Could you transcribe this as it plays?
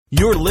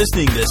You're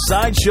listening to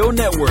Sideshow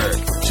Network.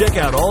 Check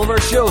out all of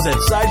our shows at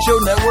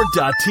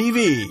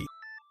SideshowNetwork.tv.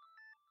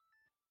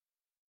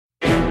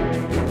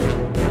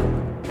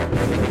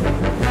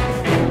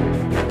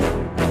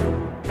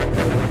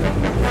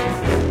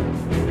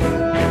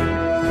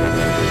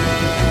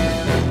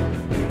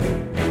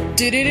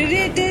 Okay,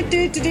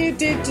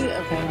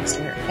 let's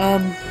start.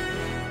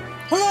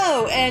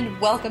 Hello, and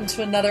welcome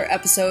to another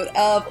episode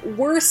of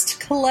Worst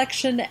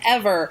Collection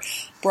Ever,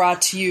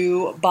 brought to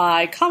you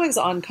by Comics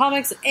on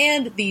Comics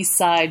and the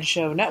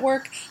Sideshow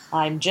Network.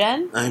 I'm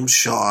Jen. I'm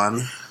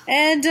Shawn.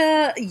 And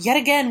yet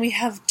again, we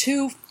have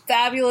two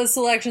fabulous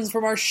selections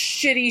from our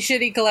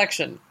shitty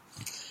collection.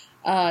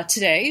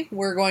 Today,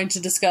 we're going to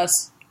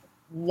discuss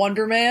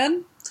Wonder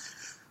Man.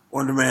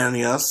 Wonder Man,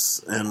 yes.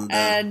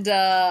 And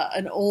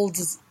an old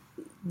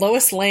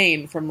Lois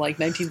Lane from like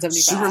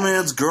 1975.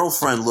 Superman's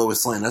girlfriend,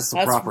 Lois Lane. That's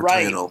the proper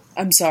title.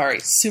 I'm sorry.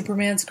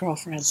 Superman's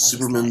girlfriend.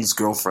 Superman's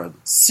girlfriend.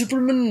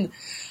 Superman.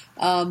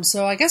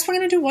 So I guess we're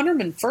going to do Wonder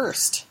Man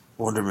first.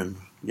 Wonder Man,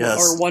 yes.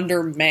 Or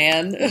Wonder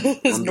Man,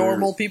 as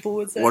normal people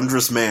would say.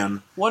 Wondrous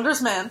Man.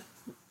 Wondrous Man.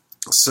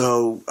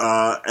 So,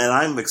 and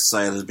I'm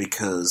excited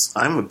because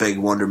I'm a big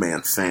Wonder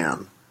Man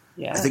fan.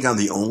 Yeah. I think I'm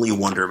the only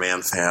Wonder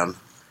Man fan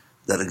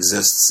that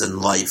exists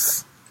in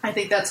life. I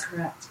think that's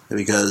correct.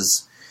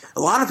 Because a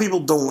lot of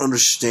people don't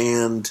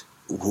understand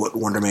what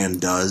Wonder Man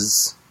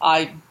does.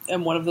 I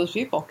am one of those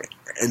people.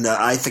 And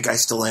I think I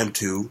still am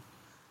too.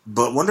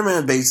 But Wonder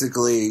Man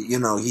basically,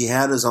 he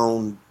had his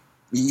own...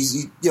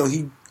 He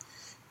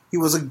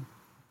was a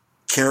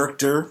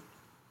character.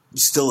 He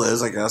still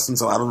is, I guess. And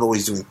so I don't know what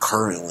he's doing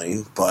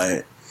currently.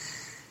 But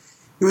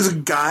he was a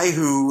guy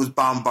who was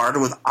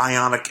bombarded with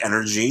ionic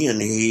energy.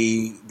 And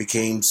he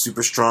became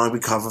super strong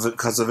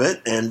because of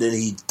it. And then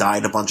he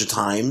died a bunch of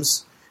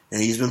times.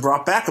 And he's been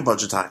brought back a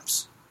bunch of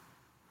times.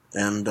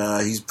 And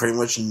he's pretty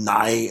much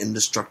nigh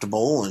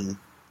indestructible and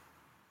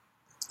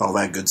all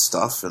that good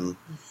stuff. And,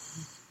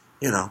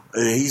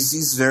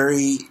 he's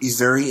very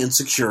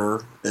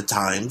insecure at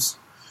times.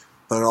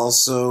 But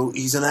also,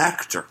 he's an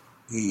actor.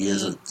 He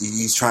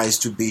tries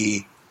to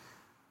be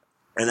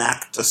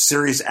a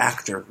serious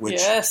actor. Which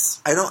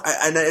yes.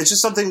 It's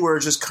just something where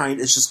it's just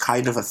kind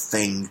of a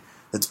thing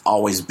that's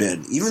always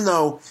been. Even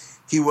though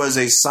he was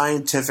a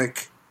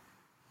scientific...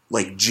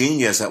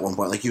 genius at one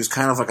point. He was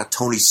kind of like a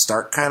Tony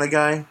Stark kind of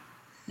guy.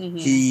 Mm-hmm. I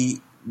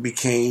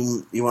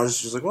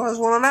just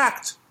want to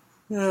act.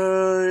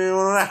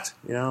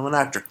 I'm an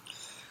actor.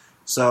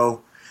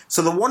 So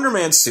the Wonder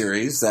Man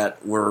series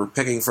that we're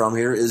picking from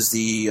here is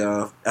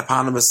the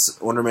eponymous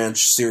Wonder Man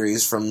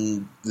series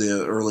from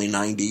the early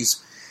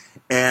 90s.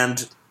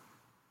 And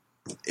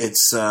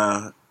it's,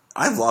 I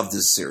love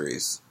this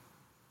series.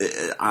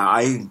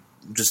 I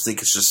just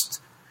think it's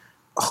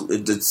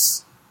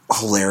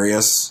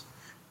hilarious.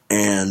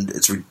 And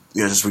it's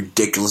just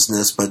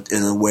ridiculousness, but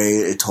in a way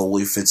it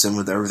totally fits in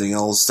with everything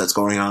else that's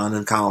going on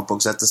in comic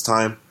books at this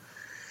time.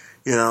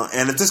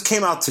 And if this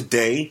came out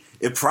today,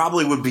 it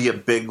probably would be a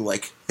big,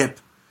 hip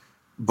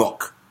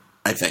book,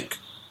 I think.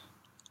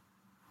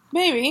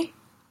 Maybe.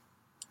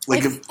 I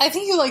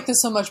think you like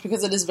this so much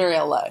because it is very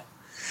LA.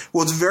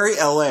 Well, it's very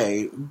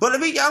LA, but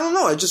I don't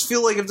know. I just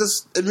feel like if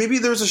this, maybe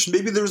there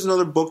was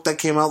another book that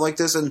came out like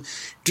this, and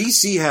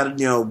DC had,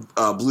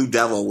 Blue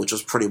Devil, which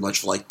was pretty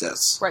much like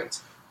this. Right.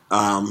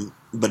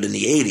 But in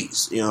the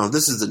 80s,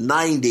 this is the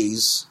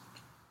 90s.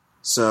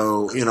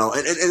 So,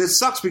 and it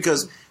sucks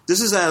because this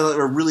is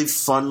a really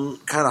fun,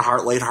 kind of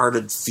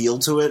lighthearted feel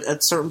to it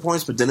at certain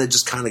points, but then it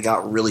just kind of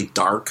got really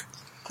dark.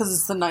 Because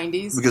it's the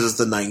 90s? Because it's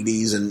the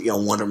 90s, and,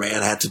 Wonder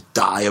Man had to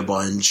die a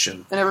bunch.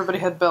 And everybody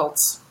had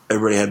belts.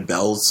 Everybody had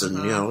belts,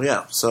 and,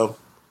 yeah. So,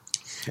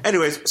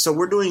 anyways, so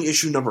we're doing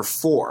issue number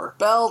 4.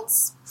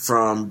 Belts.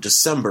 From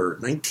December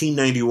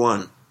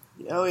 1991.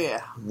 Oh,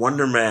 yeah.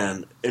 Wonder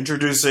Man,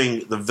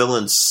 introducing the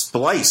villain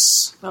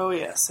Splice. Oh,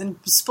 yes. And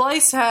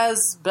Splice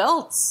has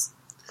belts.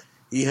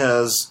 He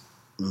has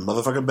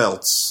motherfucking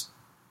belts.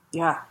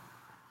 Yeah.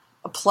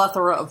 A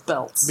plethora of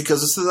belts.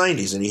 Because it's the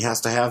 90s, and he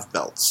has to have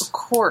belts. Of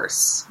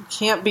course. You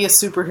can't be a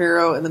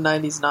superhero in the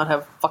 90s and not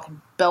have fucking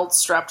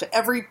belts strapped to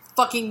every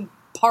fucking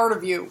part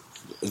of you.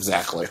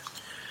 Exactly.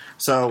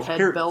 So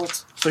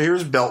belt. So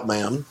here's Belt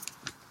Man.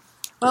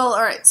 Well,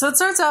 alright, so it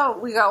starts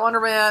out, we got Wonder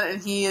Man,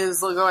 and he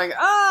is going,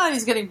 and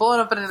he's getting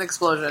blown up in an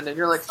explosion, and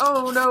you're like,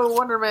 oh no,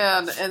 Wonder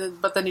Man,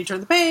 but then you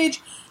turn the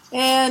page,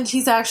 and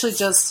he's actually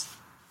just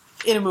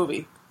in a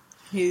movie.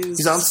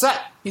 He's on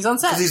set. He's on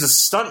set. Because he's a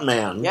stunt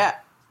man. Yeah.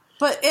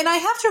 And I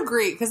have to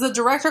agree, because the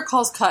director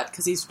calls cut,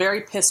 because he's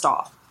very pissed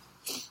off.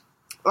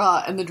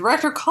 And the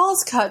director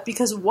calls cut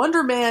because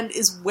Wonder Man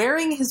is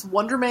wearing his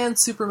Wonder Man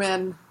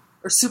Superman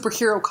or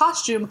superhero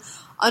costume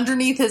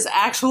underneath his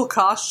actual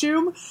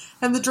costume,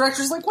 and the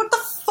director's like, what the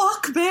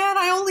fuck, man?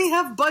 I only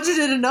have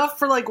budgeted enough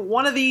for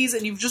one of these,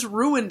 and you've just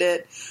ruined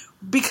it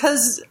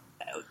because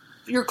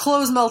your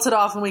clothes melted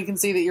off and we can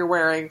see that you're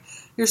wearing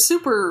your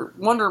super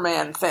Wonder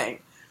Man thing.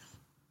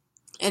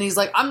 And he's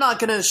like, I'm not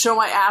gonna show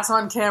my ass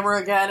on camera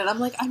again. And I'm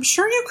like, I'm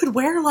sure you could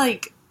wear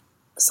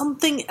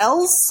something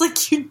else.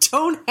 Like, you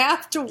don't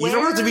have to wear... You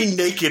don't have to be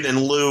naked in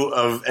lieu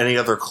of any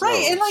other clothes.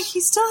 Right, and, like, he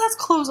still has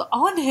clothes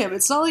on him.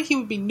 It's not like he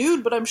would be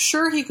nude, but I'm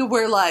sure he could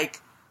wear, like,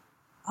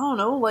 I don't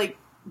know, like,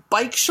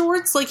 bike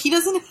shorts. Like, he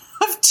doesn't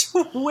have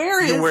to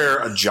wear You can wear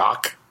a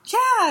jock.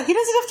 Yeah, he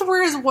doesn't have to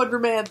wear his Wonder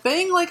Man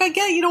thing. Like, I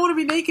get you don't want to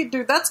be naked,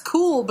 dude. That's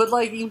cool, but,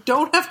 like, you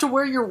don't have to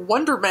wear your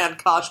Wonder Man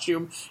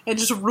costume and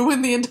just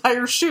ruin the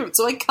entire shoot.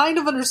 So I kind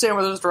of understand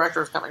where this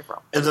director is coming from.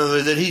 And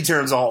then he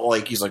turns all,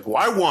 like, he's like, well,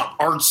 I want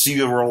artsy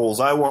roles.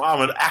 I'm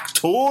an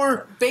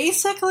actor.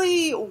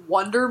 Basically,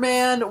 Wonder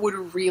Man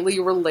would really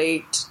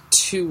relate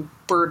to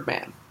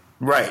Birdman.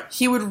 Right.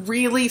 He would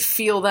really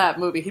feel that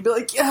movie. He'd be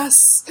like, yes,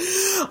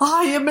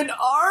 I am an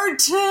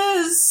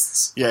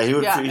artist. Yeah, he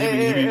would.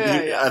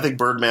 Yeah. I think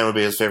Birdman would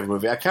be his favorite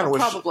movie. I kind of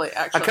wish. Probably,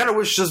 actually. I kind of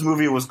wish this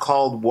movie was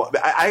called.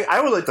 I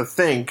would like to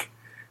think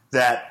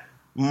that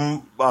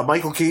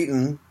Michael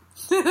Keaton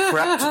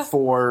prepped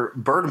for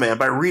Birdman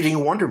by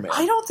reading Wonder Man.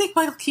 I don't think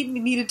Michael Keaton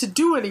needed to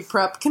do any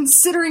prep,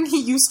 considering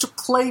he used to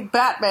play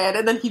Batman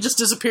and then he just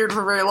disappeared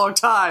for a very long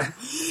time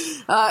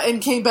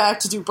and came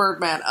back to do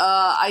Birdman.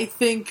 I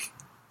think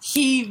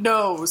he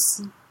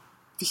knows.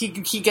 He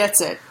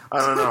gets it. I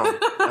don't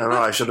know.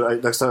 I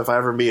should. Next time if I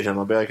ever meet him,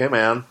 I'll be like, hey,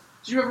 man.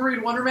 Did you ever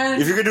read Wonder Man?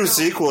 If you're going to do a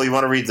sequel, you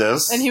want to read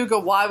this? And he would go,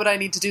 why would I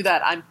need to do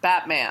that? I'm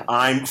Batman.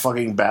 I'm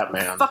fucking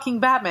Batman. Fucking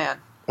Batman.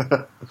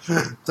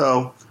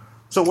 So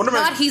Wonder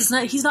Man... He's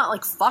not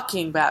like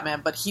fucking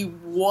Batman, but he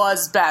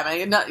was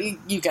Batman.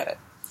 You get it.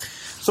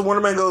 So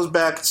Wonder Man goes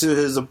back to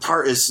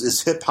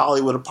his hip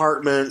Hollywood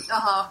apartment,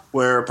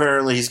 where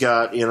apparently he's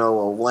got, a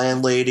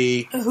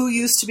landlady who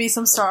used to be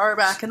some star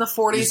back in the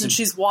 40s, and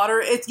she's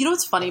You know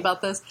what's funny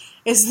about this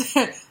is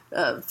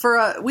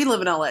that we live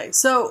in LA,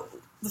 so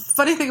the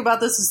funny thing about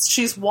this is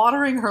she's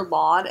watering her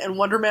lawn, and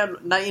Wonder Man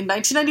in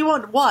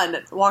 1991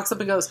 walks up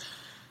and goes,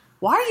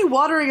 "Why are you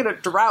watering in a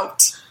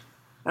drought?"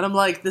 And I'm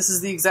like, this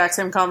is the exact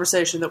same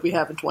conversation that we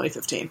have in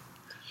 2015.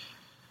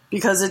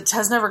 Because it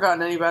has never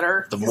gotten any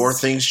better. The more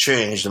things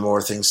change, the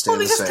more things stay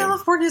the same. Because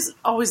California's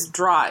always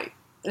dry.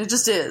 And it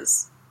just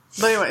is.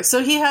 But anyway,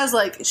 so he has,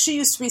 she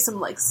used to be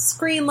some,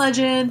 screen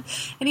legend.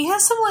 And he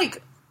has some,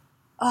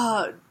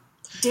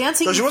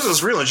 dancing... No, she wasn't a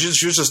screen legend.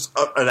 She was just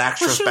an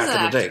actress back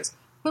in the day.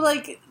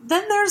 But,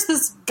 then there's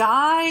this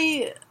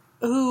guy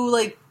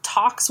who,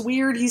 talks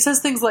weird. He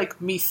says things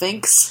like,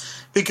 methinks.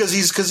 Because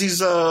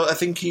I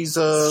think he's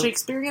a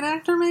Shakespearean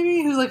actor,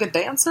 maybe, who's a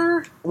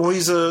dancer. Well,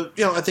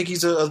 I think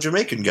he's a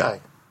Jamaican guy.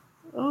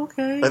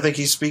 Okay. I think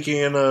he's speaking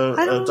in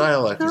a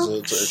dialect.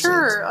 All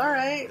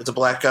right. It's a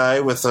black guy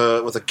with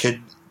a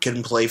kid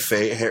and play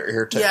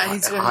hair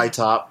high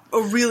top.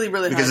 Oh, really,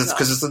 really because high top.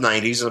 Because it's the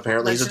 90s, and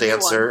apparently he's a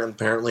dancer, and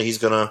apparently he's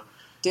gonna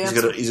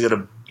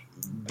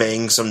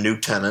bang some new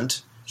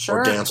tenant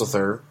or dance with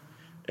her.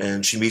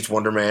 And she meets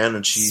Wonder Man,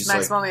 and she's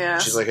smacks him on the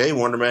ass. She's like, "Hey,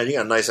 Wonder Man, you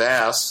got a nice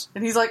ass."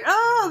 And he's like,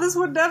 "Oh, this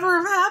would never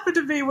have happened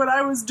to me when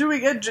I was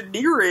doing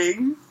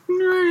engineering."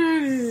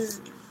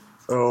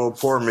 Oh,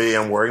 poor me!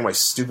 I'm wearing my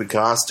stupid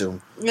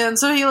costume. Yeah, and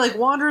so he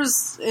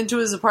wanders into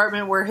his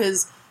apartment where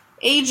his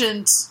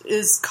agent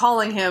is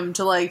calling him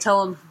to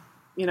tell him,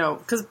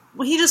 because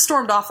he just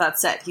stormed off that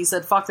set. He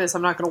said, "Fuck this!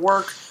 I'm not going to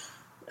work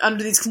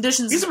under these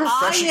conditions. He's a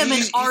professional. I am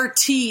an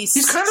artiste."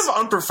 He's kind of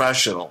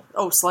unprofessional.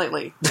 Oh,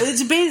 slightly.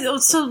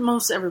 So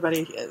most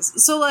everybody is.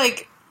 So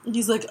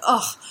he's like,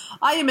 "Ugh,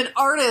 I am an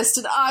artist,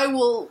 and I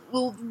will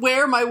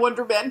wear my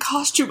Wonder Man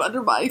costume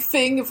under my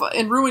thing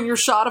and ruin your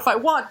shot if I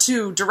want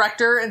to,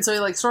 director." And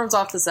so he storms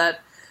off the set,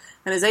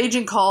 and his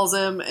agent calls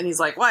him, and he's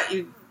like, "What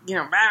you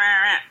know?" Blah, blah,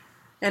 blah.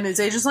 And his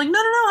agent's like, "No,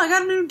 I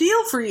got a new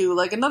deal for you,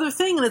 another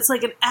thing," and it's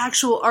an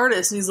actual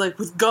artist, and he's like,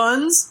 "With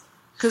guns."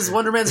 Because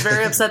Wonder Man's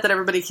very upset that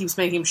everybody keeps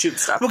making him shoot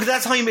stuff. Well,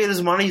 that's how he made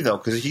his money, though.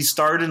 Because he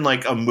starred in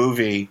a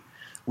movie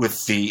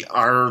with the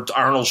Arnold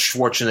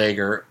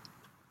Schwarzenegger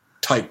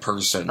type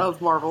person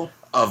of Marvel,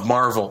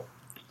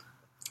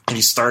 and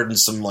he starred in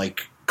some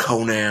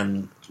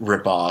Conan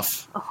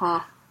ripoff,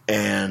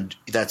 and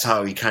that's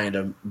how he kind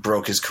of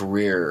broke his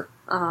career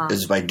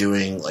is by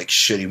doing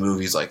shitty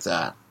movies like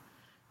that.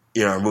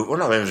 Well,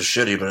 not maybe it was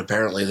shitty, but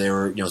apparently they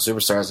were,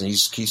 superstars, and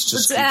he's just...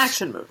 It's an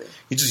action movie.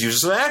 He just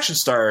uses an action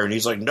star, and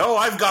he's like, "No,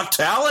 I've got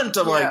talent."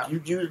 I'm like,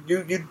 you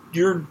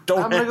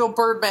don't... I'm gonna go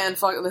Birdman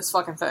this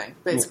fucking thing,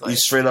 basically.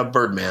 He's straight up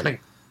Birdmanning.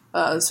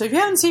 So if you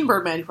haven't seen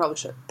Birdman, you probably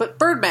should. But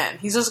Birdman,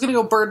 he's just gonna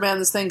go Birdman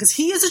this thing, because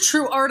he is a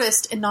true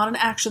artist and not an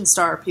action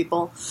star,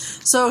 people.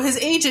 So his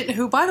agent,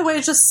 who, by the way,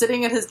 is just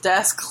sitting at his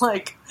desk,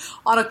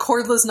 on a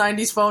cordless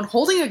 90s phone,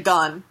 holding a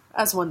gun,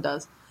 as one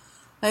does.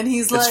 And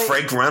he's It's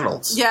Frank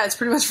Reynolds. Yeah, it's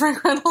pretty much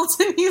Frank Reynolds.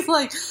 And he's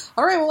like,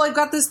 "All right, well, I've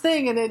got this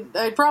thing, and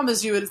I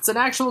promise you it's an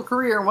actual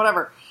career and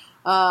whatever."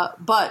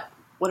 But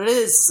what it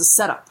is a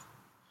setup.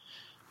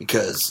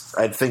 Because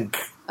I think...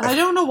 And I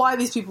don't know why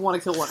these people want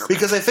to kill Wonder Man.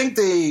 Because I think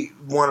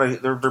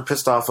they're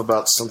pissed off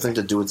about something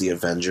to do with the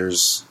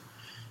Avengers,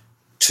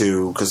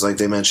 too. Because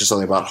they mentioned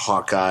something about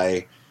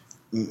Hawkeye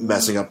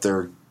messing up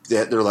their...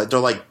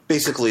 They're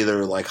basically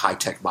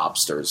high-tech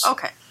mobsters.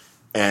 Okay.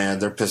 And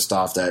they're pissed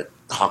off that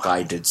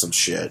Hawkeye did some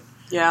shit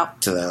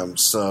to them.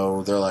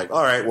 So they're like,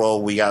 "All right,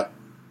 well, we got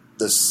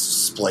this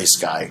Splice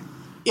guy.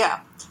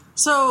 Yeah.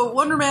 So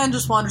Wonder Man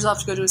just wanders off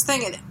to go do his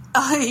thing, and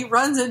he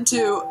runs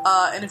into,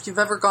 and if you've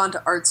ever gone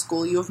to art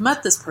school, you have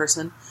met this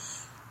person.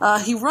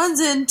 He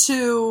runs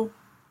into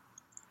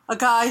a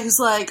guy who's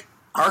like,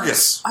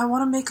 Argus. I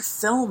want to make a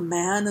film,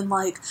 man, and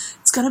like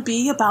it's gonna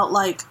be about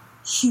like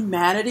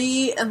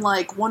humanity, and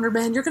like Wonder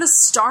Man, you're gonna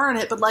star in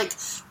it, but like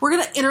we're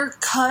gonna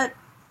intercut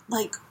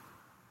like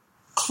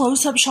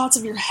close-up shots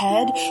of your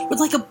head with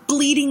like a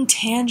bleeding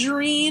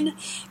tangerine,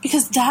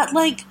 because that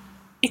like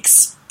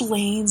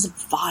explains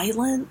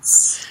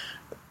violence.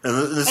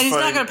 And he's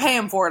not going to pay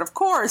him for it, of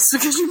course,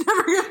 because you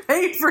never get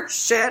paid for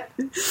shit.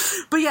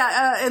 But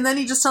yeah, and then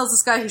he just tells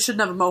this guy he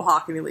shouldn't have a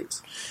mohawk, and he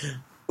leaves.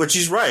 Which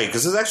he's right,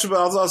 because actually,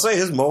 I'll say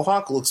his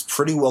mohawk looks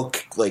pretty well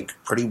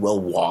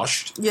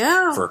washed.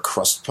 Yeah, for a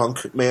crust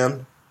punk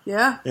man.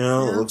 Yeah,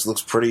 it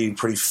looks pretty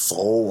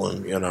full,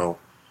 and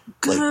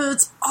good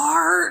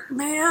art,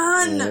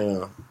 man.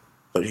 Yeah,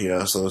 but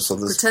yeah, so this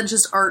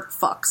pretentious art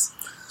fucks.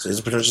 So he's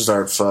a pretentious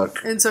art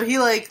fuck, and so he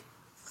like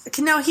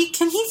can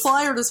he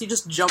fly, or does he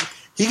just jump?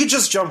 He could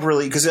just jump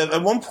really, because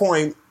at one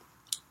point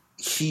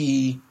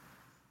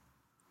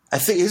I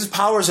think his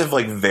powers have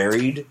like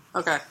varied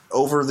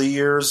over the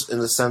years, in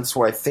the sense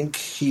where I think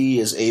he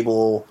is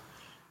able,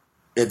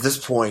 at this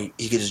point,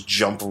 he could just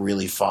jump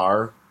really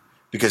far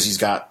because he's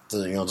got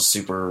the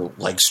super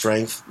leg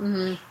strength.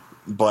 Mm-hmm.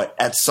 But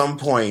at some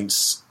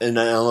points, and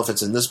I don't know if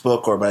it's in this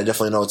book, but I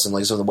definitely know it's in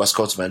like some of the West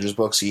Coast Avengers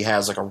books, he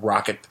has like a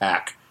rocket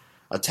pack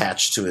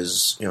attached to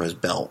his his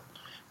belt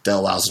that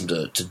allows him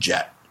to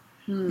jet.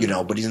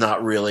 But he's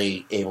not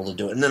really able to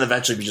do it. And then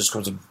eventually he just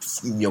comes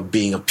to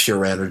being a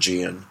pure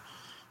energy, and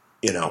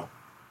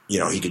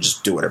he could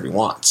just do whatever he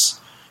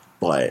wants.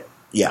 But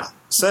yeah.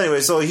 So anyway,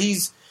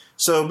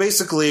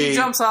 basically he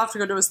jumps off to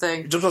go do his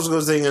thing.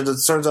 And it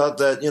turns out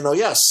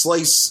that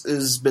Slice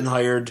has been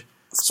hired.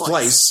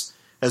 Splice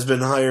has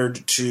been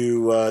hired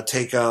to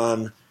take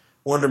on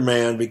Wonder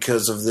Man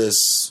because of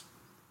this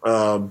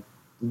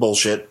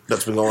bullshit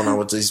that's been going on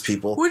with these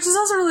people. Which is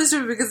also really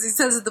stupid, because he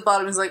says at the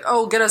bottom, he's like,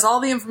 oh, get us all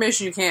the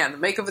information you can, the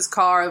make of his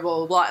car, blah,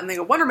 blah, blah. And they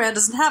go, Wonder Man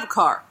doesn't have a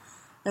car.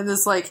 And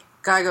this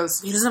guy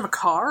goes, he doesn't have a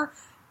car?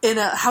 In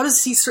LA? How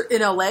does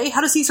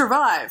he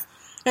survive?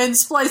 And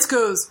Splice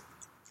goes,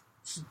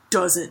 he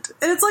doesn't.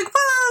 And it's like,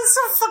 it's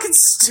so fucking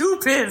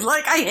stupid.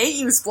 Like, I hate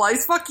you,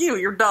 Splice. Fuck you.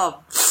 You're dumb.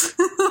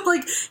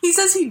 He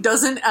says he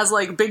doesn't, as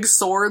big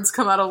swords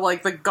come out of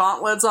the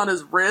gauntlets on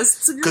his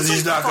wrists. Because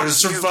he's not going to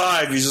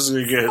survive. He's just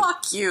going to get.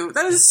 Fuck you.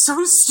 That is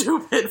so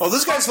stupid. Oh,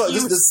 this guy's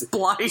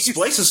Splice.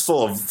 Splice is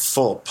full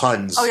of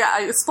puns. Oh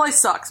yeah,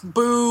 Splice sucks.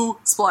 Boo,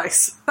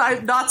 Splice.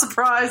 I'm not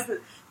surprised.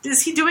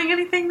 Is he doing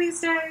anything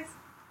these days?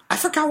 I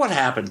forgot what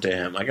happened to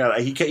him.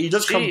 He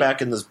does come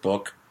back in this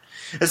book.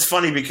 It's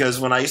funny because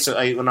when I was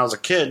a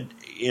kid,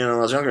 when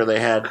I was younger, they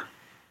had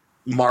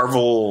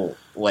Marvel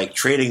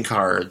trading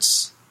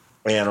cards,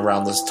 and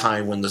around this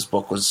time when this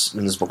book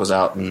was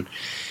out, and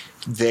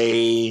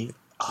they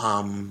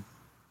for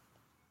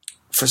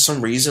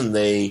some reason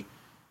they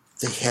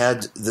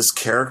had this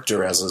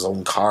character as his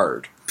own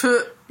card.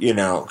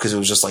 Because it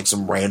was just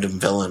some random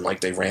villain,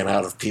 they ran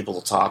out of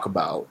people to talk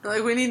about.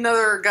 We need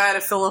another guy to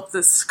fill up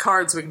this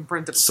card so we can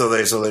print it. So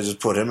they just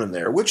put him in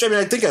there. Which,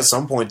 I think at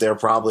some point they're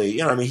probably,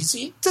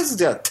 he doesn't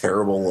have a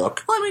terrible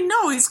look. Well,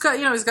 no, he's got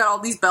all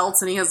these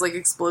belts, and he has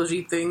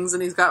explosive things,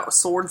 and he's got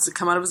swords that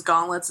come out of his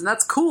gauntlets, and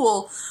that's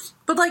cool.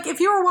 But if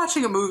you were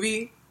watching a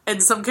movie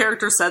and some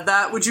character said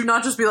that, would you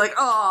not just be like,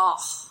 oh?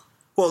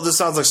 Well, this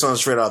sounds like something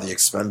straight out of the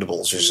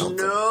Expendables or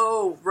something.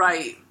 No,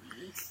 right.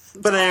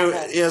 But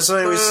anyway, yeah. So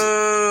anyways,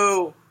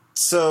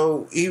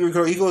 so he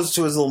goes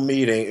to his little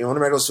meeting.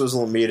 Wonder Man goes to his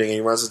little meeting, and he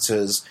runs into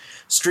his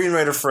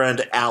screenwriter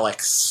friend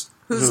Alex,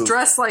 who's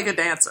dressed like a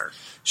dancer.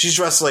 She's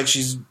dressed like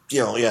she's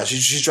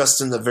she's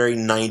dressed in the very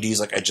 90s,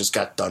 I just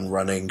got done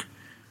running,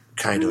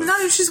 kind of.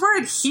 No, she's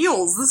wearing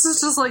heels. This is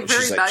just very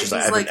 90s. She's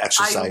I've been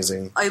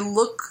exercising. I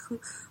look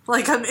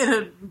like I'm in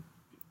an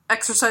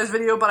exercise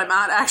video, but I'm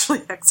not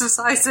actually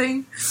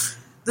exercising.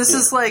 This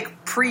is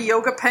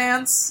pre-yoga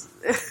pants.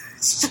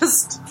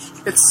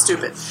 It's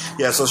stupid.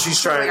 Yeah, so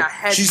she's trying. A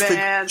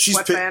headband,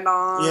 sweatband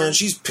on. Yeah, and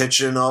she's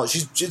pitching all.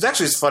 It's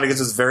actually funny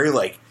because it's very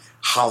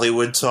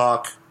Hollywood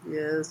talk.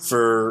 Yes.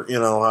 For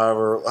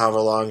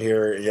however long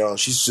here,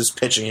 she's just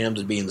pitching him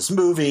to be in this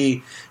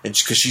movie, and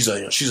because she's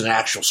an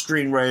actual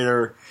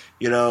screenwriter,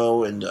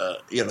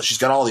 and she's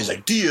got all these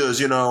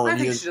ideas, I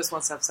think she just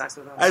wants to have sex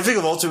with him. I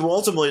think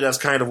ultimately that's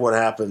kind of what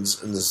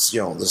happens in this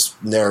this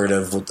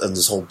narrative in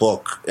this whole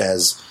book,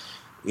 as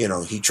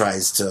he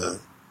tries to.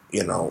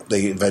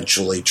 They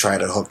eventually try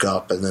to hook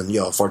up, and then,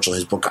 unfortunately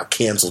his book got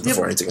canceled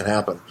before anything can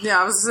happen.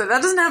 Yeah, I was going to say,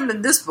 that doesn't happen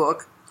in this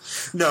book.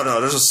 No,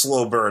 there's a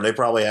slow burn. They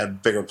probably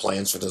had bigger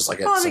plans for this. Good.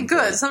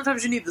 Point.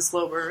 Sometimes you need the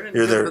slow burn. And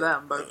good for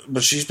them,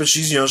 but she's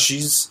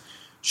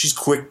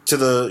quick to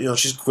the,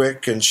 she's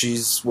quick, and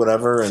she's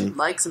whatever, and she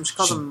likes him. She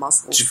calls him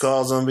Muscles. She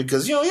calls him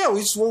because,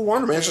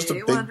 Wonder Man's just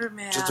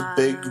a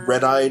big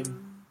red-eyed,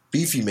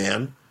 beefy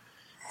man.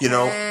 You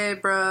know? Hey,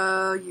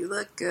 bro, you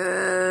look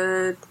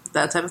good.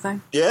 That type of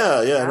thing.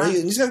 Yeah. No,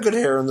 he's got good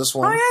hair in this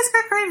one. Oh, yeah, he's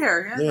got great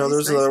hair. Yeah, You know,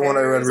 there's another one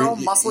I read. He's all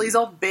muscly. He's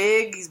all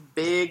big. He's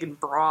big and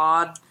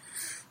broad.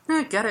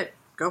 Yeah, get it.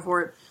 Go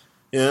for it.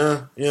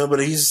 Yeah, but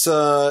he's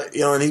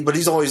but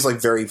he's always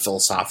like very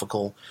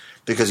philosophical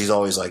because he's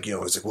always like, he's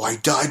like, well, I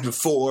died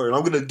before and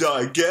I'm gonna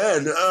die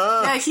again.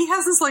 Yeah, he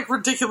has this like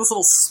ridiculous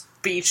little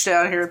speech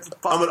down here at the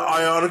bottom. I'm an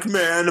ionic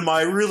man. Am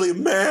I really a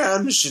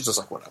man? She's just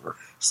like, whatever.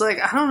 She's like,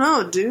 I don't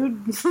know,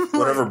 dude.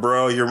 Whatever,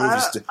 bro. Your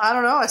movie's. I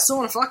don't know. I still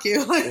want to fuck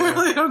you. Like, I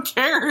really don't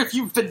care if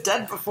you've been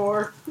dead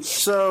before.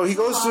 So he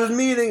goes to his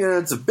meeting and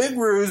it's a big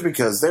ruse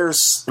because there's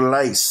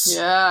Splice.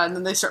 Yeah, and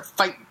then they start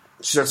fighting.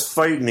 She starts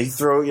fighting. He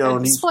throw,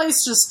 and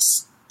Splice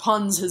just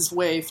puns his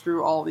way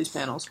through all these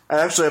panels.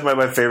 Actually,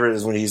 my favorite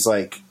is when he's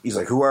like,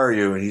 who are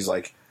you? And he's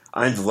like,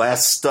 I'm the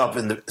last step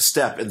in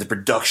the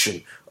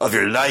production of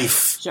your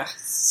life.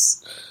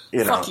 Yes.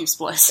 Fuck you,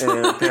 Splice.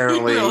 And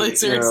apparently, really,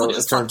 seriously,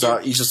 it turns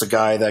out he's just a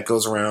guy that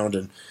goes around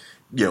and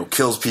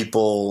kills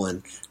people,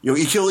 and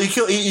he's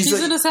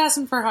an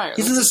assassin for hire.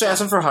 He's an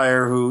assassin for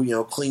hire who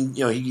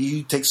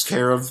he takes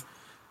care of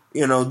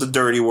the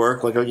dirty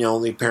work. Like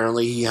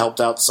apparently he helped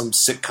out some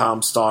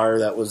sitcom star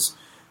that was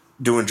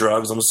doing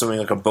drugs. I'm assuming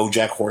like a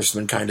BoJack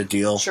Horseman kind of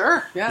deal.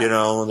 Sure, yeah.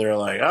 And they're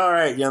like, all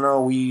right,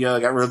 we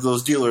got rid of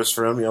those dealers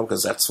for him,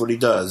 because that's what he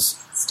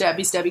does. Stabby,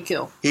 stabby,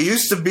 kill. He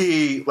used to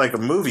be like a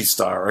movie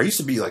star, or he used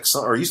to be like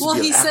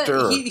an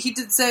actor. He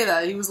did say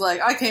that. He was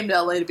like, I came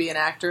to LA to be an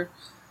actor,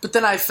 but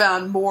then I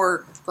found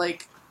more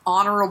like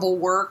honorable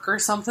work or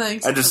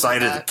something. I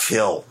decided to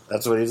kill.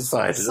 That's what he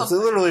decided. It's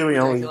literally,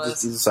 he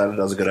decided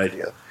that was a good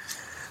idea.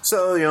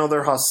 So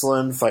they're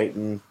hustling,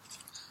 fighting.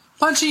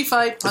 Punchy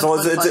fight.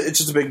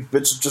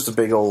 It's just a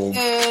big old.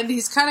 And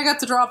he's kind of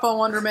got the drop on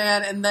Wonder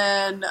Man, and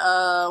then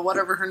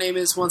whatever her name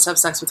is wants to have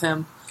sex with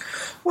him.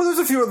 Well, there's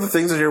a few other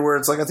things in here where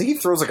it's like I think he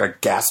throws like a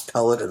gas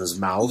pellet in his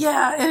mouth.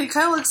 Yeah, and it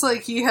kind of looks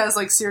like he has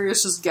like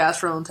serious just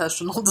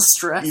gastrointestinal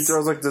distress. He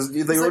throws like this.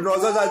 It's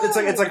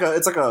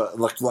like a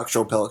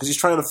electro pellet because he's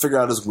trying to figure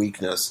out his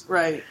weakness.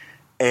 Right.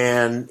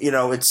 And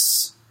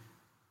it's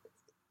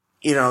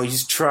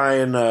he's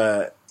trying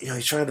to.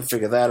 He's trying to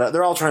figure that out.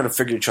 They're all trying to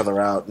figure each other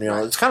out.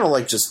 It's kind of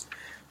like just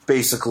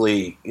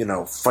basically,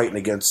 fighting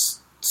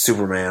against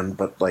Superman,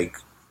 but like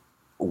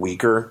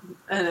weaker.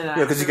 And an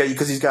actor.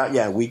 Because he's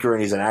got weaker,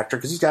 and he's an actor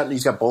because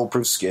he's got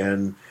bulletproof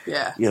skin.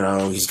 Yeah.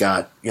 He's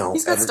got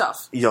he's got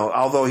stuff.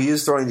 Although he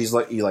is throwing these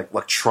like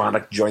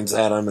electronic joints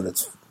at him, and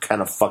it's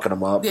kind of fucking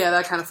him up. Yeah,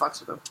 that kind of fucks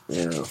with him.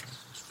 Yeah.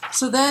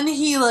 So then when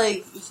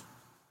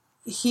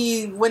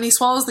he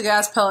swallows the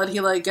gas pellet,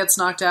 he like gets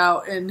knocked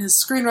out, and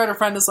his screenwriter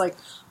friend is like,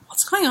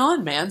 what's going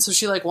on, man? So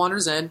she like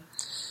wanders in,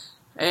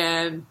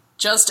 and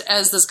just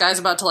as this guy's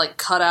about to like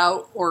cut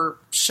out or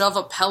shove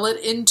a pellet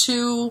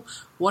into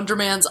Wonder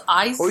Man's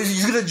eyes,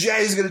 he's gonna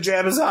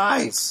jab his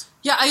eyes.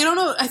 Yeah, I don't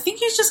know. I think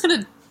he's just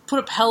gonna put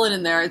a pellet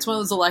in there. It's one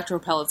of those electro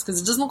pellets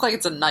because it doesn't look like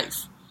it's a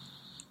knife.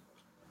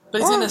 But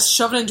he's gonna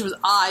shove it into his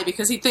eye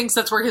because he thinks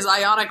that's where his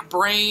ionic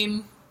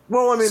brain.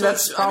 Well, I mean,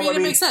 that's probably...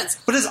 it makes sense.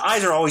 But his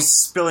eyes are always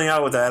spilling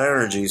out with that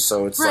energy,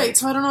 so it's right,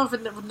 so I don't know if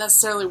it would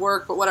necessarily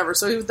work, but whatever.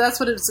 So that's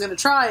what it's going to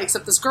try,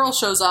 except this girl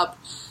shows up,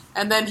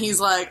 and then he's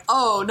like,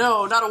 oh,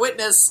 no, not a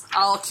witness,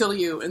 I'll kill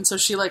you. And so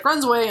she, like,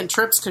 runs away and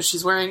trips because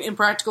she's wearing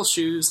impractical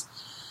shoes.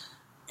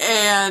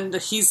 And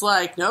he's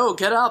like, no,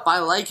 get up, I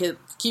like it,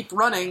 keep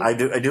running. I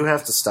do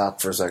have to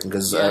stop for a second,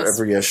 because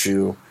every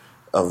issue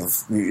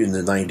in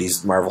the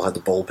 90s, Marvel had the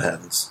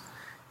bullpens,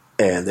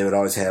 and they would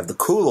always have the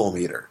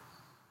cool-o-meter.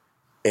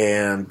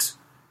 And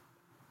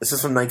this is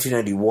from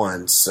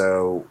 1991,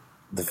 so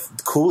the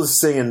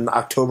coolest thing in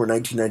October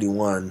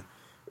 1991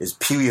 is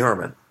Pee Wee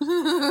Herman.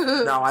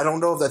 Now, I don't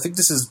know I think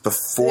this is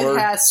before... It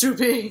has to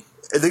be.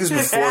 I think it's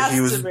before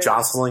he was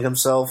jostling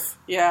himself.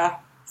 Yeah.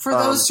 For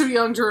those too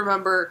young to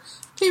remember,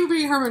 Pee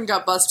Wee Herman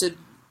got busted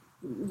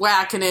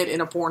whacking it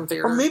in a porn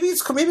theater. Or maybe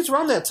it's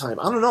around that time.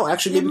 I don't know.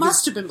 Actually, maybe it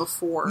must have been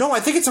before. No, I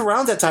think it's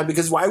around that time,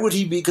 because why would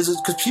he be... Because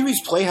Pee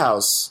Wee's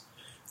Playhouse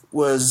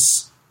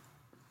was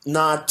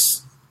not...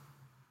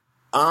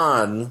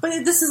 on.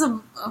 But this is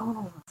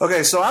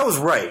Okay, so I was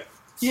right.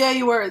 Yeah,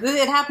 you were.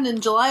 It happened in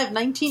July of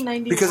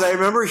 1991. Because I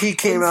remember he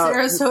came out...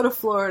 Sarasota,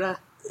 Florida.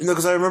 No,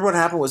 because I remember what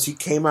happened was he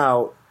came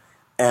out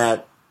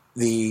at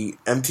the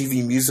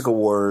MTV Music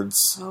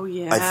Awards. Oh,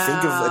 yeah. I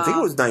think it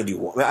was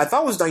 91. I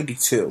thought it was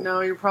 92.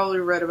 No, you're probably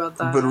right about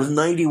that. But it was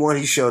 91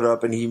 he showed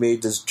up and he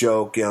made this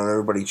joke, and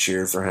everybody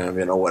cheered for him,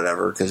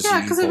 whatever.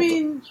 Yeah, because I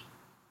mean...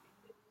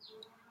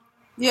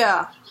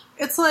 Yeah.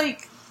 It's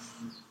like...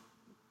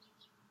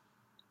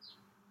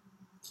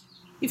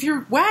 If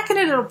you're whacking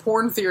it at a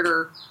porn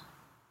theater,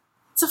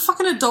 it's a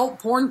fucking adult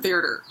porn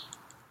theater.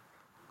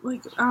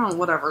 Like, I don't know,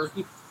 whatever.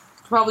 You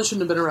probably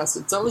shouldn't have been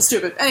arrested, so it was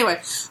stupid. Anyway,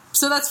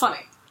 so that's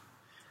funny.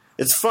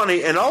 It's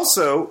funny, and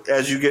also,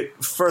 as you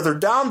get further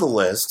down the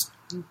list,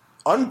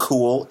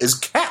 uncool is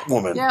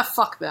Catwoman. Yeah,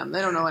 fuck them. They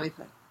don't know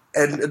anything.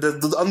 And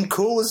the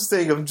uncoolest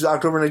thing of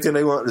October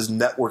 1991 is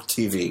network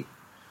TV.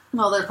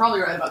 No, they're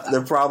probably right about that.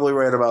 They're probably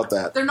right about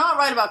that. They're not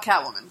right about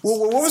Catwoman. Well,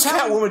 what was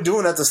Catwoman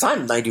doing at this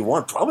time in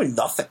 91? Probably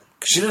nothing.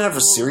 She didn't have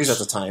a series at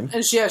the time.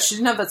 And she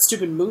didn't have that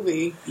stupid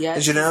movie yet.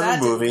 And she didn't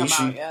have a movie.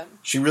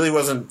 She really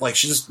wasn't, like,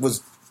 she just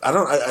was,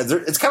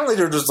 it's kind of like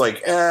they're just like,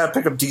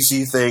 pick up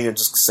DC thing and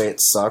just say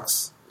it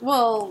sucks.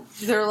 Well,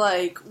 they're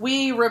like,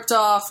 we ripped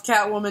off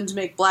Catwoman to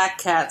make Black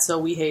Cat, so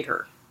we hate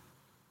her.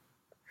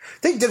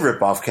 They did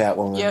rip off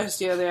Catwoman. Yes,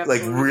 yeah, they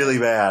like, really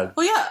bad.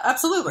 Well, yeah,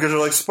 absolutely. Because they're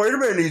like,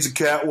 Spider-Man needs a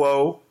cat,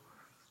 whoa.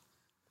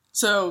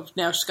 So,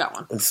 now she's got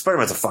one. And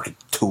Spider-Man's a fucking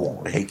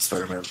tool. I hate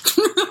Spider-Man.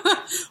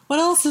 What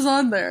else is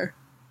on there?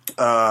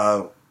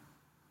 Apatosaurus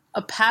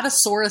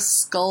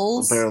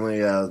skulls. Apparently,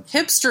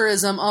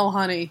 Hipsterism. Oh,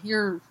 honey,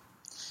 you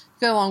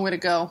got a long way to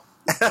go.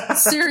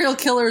 Serial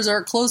killers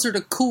are closer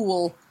to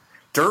cool.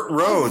 Dirt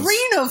roads.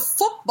 Arena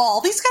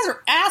football. These guys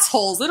are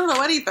assholes. They don't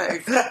know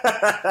anything.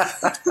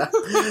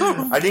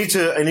 I need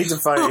to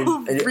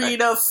find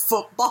Arena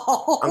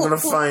football. I'm going to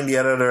find the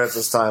editor at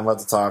this time.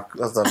 Let's have to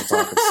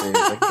talk and see.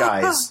 Like,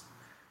 guys,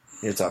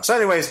 you need to talk. So,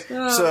 anyways,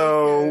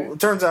 it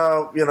turns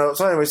out,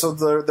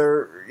 so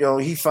they're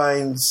he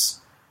finds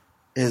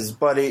his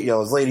buddy,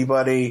 his lady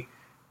buddy,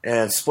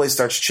 and Splay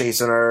starts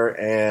chasing her,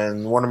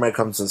 and Wonder Man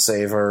comes to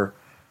save her,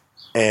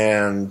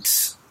 and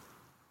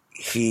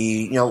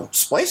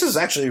Splice is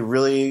actually a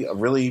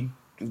really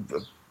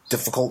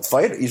difficult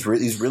fighter. He's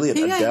really an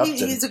adept.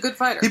 He's a good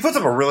fighter. He puts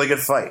up a really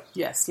good fight.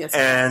 Yes.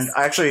 And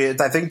actually,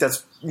 I think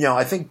that's,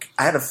 I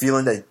had a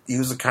feeling that he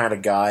was the kind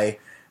of guy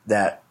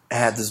that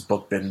had this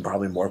book been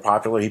probably more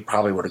popular, he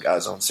probably would have got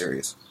his own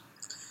series.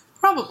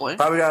 Probably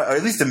got, or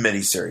at least a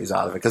mini series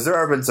out of it, because there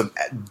have been some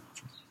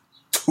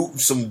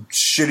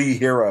shitty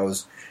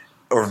heroes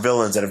or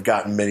villains that have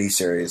gotten mini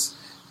series.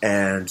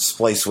 And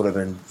Splice would have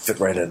been fit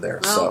right in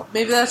there. Well, so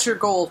maybe that's your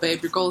goal,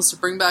 babe. Your goal is to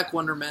bring back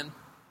Wonder Man.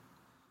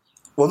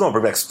 Well, no,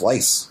 bring back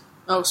Splice.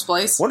 Oh,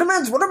 Splice? Wonder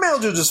Man will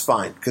do just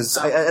fine, because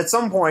at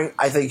some point,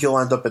 I think he'll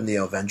end up in the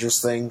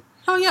Avengers thing.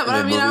 Oh, yeah, but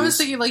I was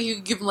thinking you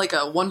could give him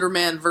a Wonder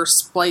Man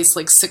versus Splice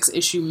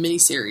 6-issue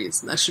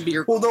miniseries, and that should be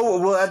your goal.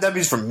 Well, that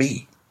means for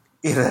me.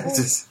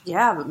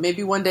 Yeah, but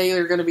maybe one day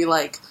you're going to be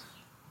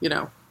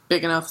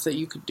big enough that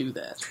you could do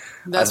that.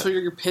 That's what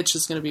your pitch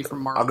is going to be for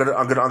Marvel.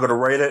 I'm gonna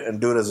write it and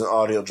do it as an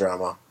audio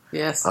drama.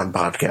 Yes. On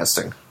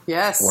podcasting.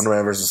 Yes. Wonder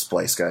Man versus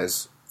Splice,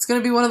 guys. It's going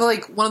to be one of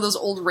those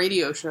old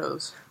radio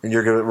shows. And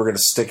we're gonna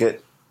stick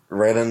it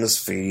right in this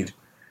feed,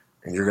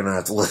 and you're gonna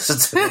have to listen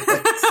to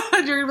it.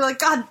 And you're gonna be like,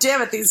 God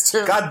damn it, these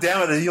two. God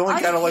damn it, he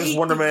only kind of likes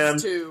Wonder Man.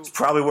 He's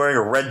probably wearing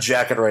a red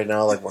jacket right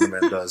now, like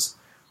Wonder Man does.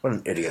 What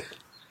an idiot.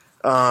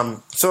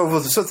 So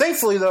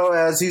thankfully, though,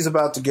 as he's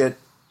about to get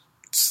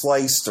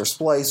sliced or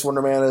spliced,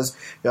 Wonder Man is,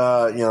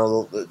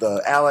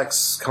 the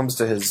Alex comes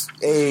to his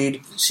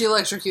aid. She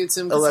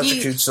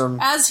electrocutes him.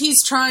 As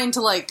he's trying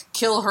to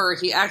kill her,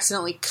 he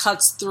accidentally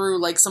cuts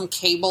through some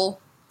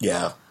cable.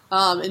 Yeah.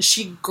 And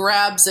she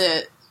grabs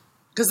it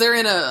because they're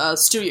in a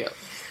studio,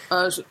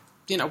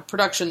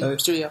 production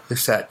studio.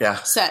 Set,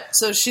 yeah. Set.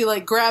 So she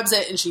grabs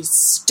it and she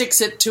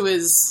sticks it to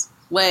his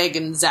leg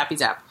and zappy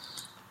zap.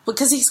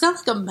 Because he's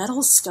got a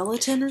metal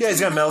skeleton or something? Yeah, he's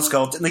got a metal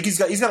skeleton. He's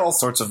got all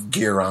sorts of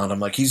gear on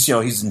him.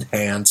 He's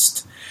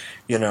enhanced.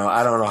 I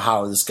don't know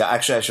how this guy.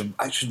 Actually,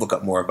 I should look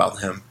up more about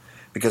him,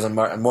 because I'm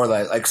more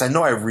because I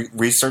know I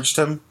researched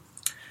him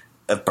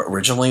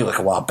originally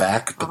a while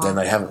back, but then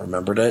I haven't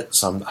remembered it,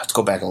 so I have to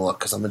go back and look,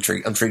 because I'm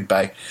intrigued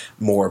by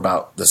more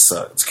about this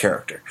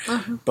character.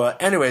 Mm-hmm.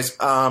 But anyways,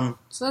 so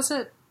that's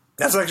it.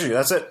 That's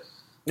it.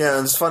 Yeah,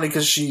 and it's funny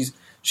because she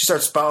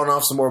starts spouting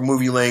off some more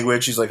movie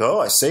language. She's like,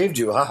 "Oh, I saved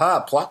you. Haha,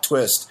 plot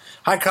twist.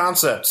 High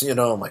concept."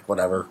 I'm like,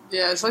 whatever.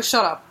 Yeah, it's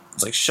shut up.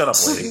 It's like, shut up,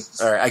 lady.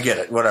 All right, I get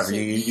it. Whatever.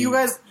 You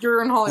guys,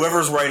 you're in Hollywood.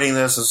 Whoever's writing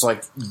this is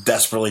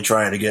desperately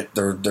trying to get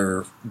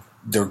their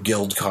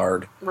guild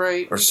card.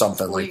 Right. Or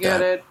something like that. You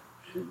get it.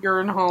 You're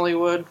in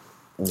Hollywood.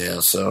 Yeah,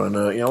 so, and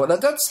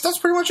that's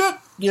pretty much it.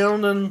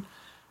 And then,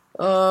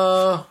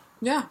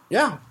 yeah.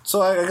 Yeah,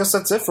 so I guess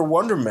that's it for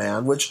Wonder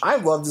Man, which I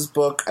love this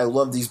book. I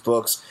love these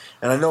books.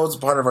 And I know it's a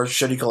part of our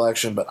shitty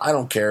collection, but I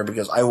don't care,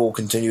 because I will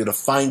continue to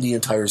find the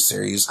entire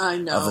series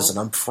of this, and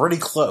I'm pretty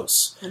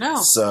close. I know.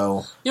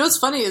 So, what's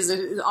funny is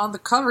on the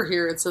cover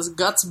here it says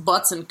guts,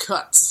 butts, and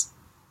cuts.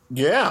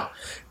 Yeah.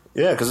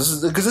 Yeah,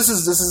 because this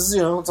is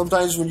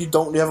sometimes when you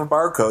have a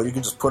barcode, you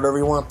can just put whatever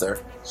you want there.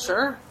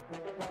 Sure.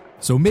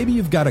 So maybe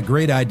you've got a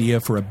great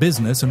idea for a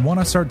business and want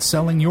to start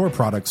selling your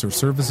products or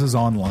services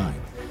online.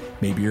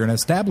 Maybe you're an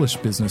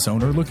established business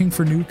owner looking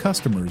for new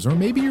customers, or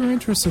maybe you're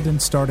interested in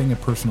starting a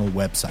personal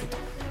website.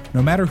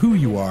 No matter who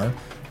you are,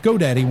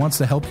 GoDaddy wants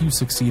to help you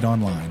succeed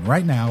online.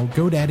 Right now,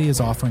 GoDaddy is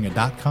offering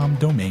a .com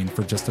domain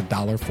for just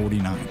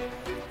 $1.49.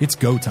 It's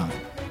go time.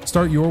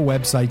 Start your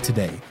website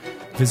today.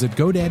 Visit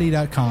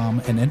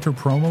GoDaddy.com and enter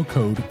promo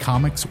code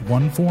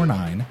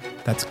COMICS149.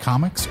 That's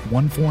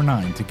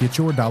COMICS149 to get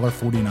your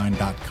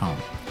 $1.49.com.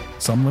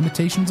 Some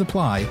limitations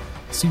apply.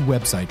 See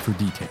website for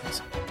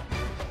details.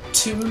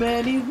 Too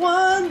many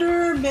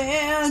Wonder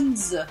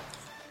Mans.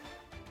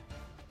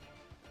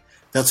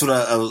 That's what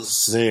I was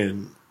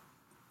saying,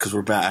 because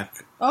we're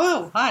back.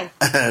 Oh, hi.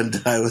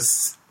 And I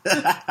was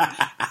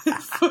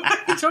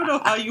I don't know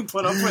how you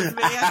put up with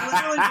me. I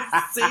literally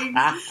just sing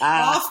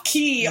off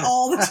key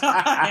all the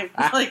time.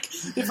 Like,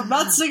 if I'm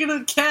not singing to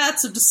the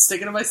cats, I'm just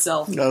singing to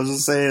myself. I was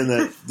just saying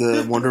that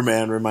the Wonder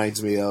Man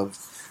reminds me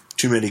of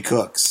Too Many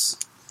Cooks,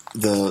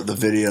 the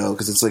video,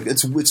 because it's like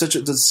it's such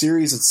the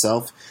series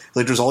itself.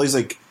 Like, there's all these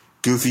like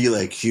goofy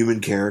like human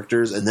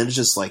characters, and then it's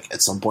just like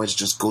at some points it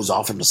just goes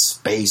off into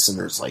space, and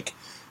there's like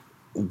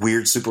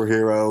weird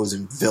superheroes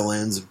and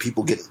villains and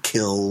people getting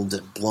killed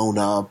and blown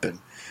up and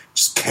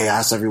just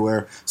chaos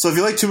everywhere. So if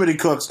you like Too Many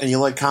Cooks and you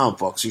like comic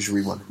books, you should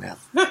read Wonder Man.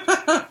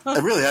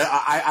 Really,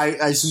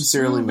 I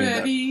sincerely mean that.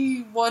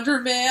 Many Wonder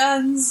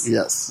Mans.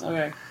 Yes.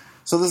 Okay.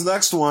 So this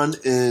next one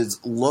is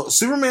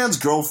Superman's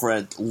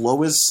girlfriend,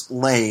 Lois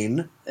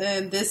Lane.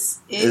 And this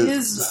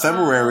is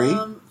February.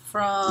 From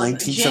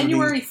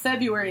February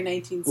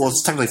 1970. Well,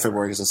 it's technically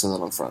February because it says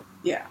it on front.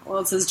 Yeah, well,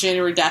 it says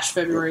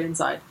January-February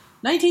inside.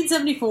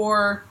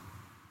 1974,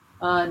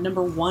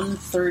 number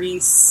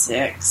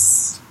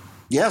 136.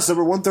 Yes,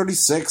 number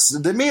 136.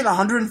 They made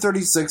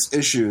 136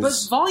 issues. But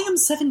volume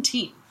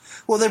 17.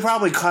 Well, they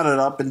probably cut it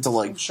up into,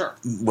 like, sure,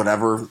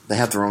 whatever. They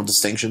have their own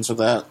distinctions for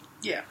that.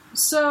 Yeah.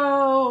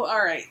 So,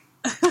 all right.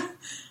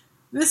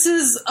 This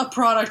is a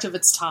product of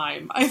its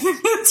time. I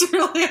think that's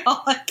really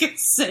all I can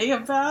say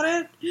about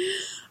it.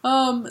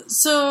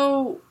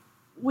 So,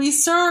 we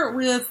start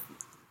with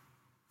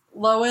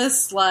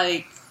Lois,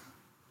 like,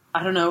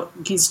 I don't know,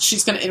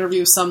 she's going to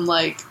interview some,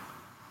 like,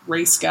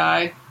 race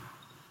guy.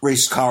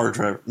 Race car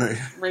driver. No.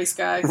 Race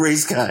guy.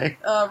 Race guy.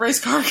 Race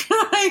car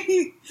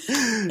guy.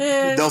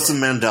 Nelson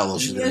Mandela.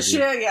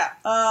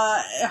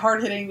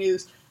 Hard-hitting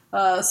news.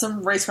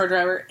 Some race car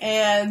driver.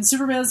 And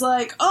Superman's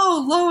like,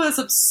 oh, Lois,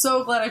 I'm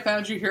so glad I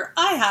found you here.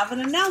 I have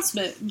an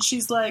announcement. And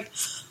she's like,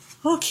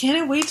 oh, can't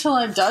it wait till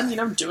I'm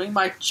done, doing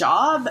my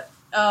job?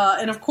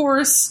 And of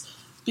course,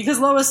 because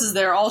Lois is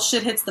there, all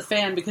shit hits the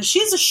fan because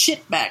she's a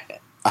shit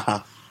magnet.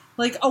 Uh-huh.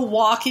 Like a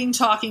walking,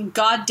 talking,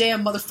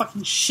 goddamn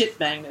motherfucking shit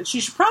magnet.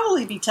 She should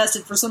probably be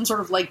tested for some sort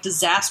of, like,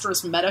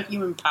 disastrous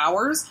metahuman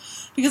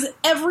powers, because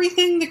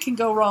everything that can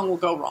go wrong will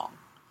go wrong.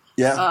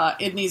 Yeah.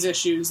 In these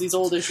issues, these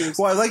old issues.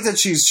 Well, I like that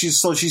she's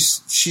just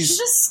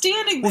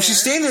standing there. Well,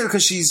 she's standing there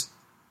because she's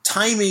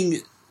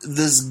timing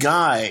this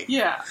guy.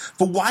 Yeah.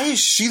 But why is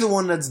she the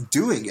one that's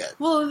doing it?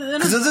 Well,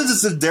 because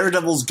this the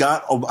Daredevil's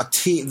got a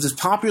team. This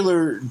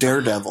popular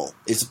Daredevil.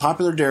 It's a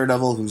popular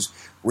Daredevil who's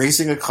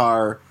racing a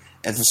car.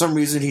 And for some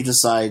reason, he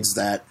decides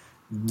that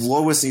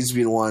Lois needs to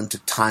be the one to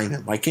time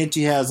him. Why can't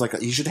he have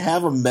he should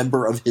have a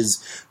member of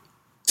his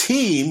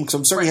team? Because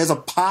I'm certain he has a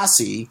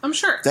posse. I'm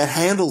sure that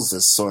handles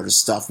this sort of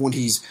stuff when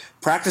he's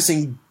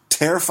practicing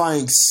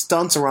terrifying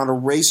stunts around a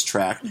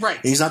racetrack. Right.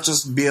 And he's not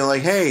just being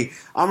like, "Hey,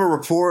 I'm a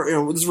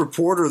reporter. This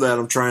reporter that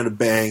I'm trying to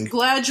bang.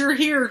 Glad you're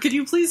here. Could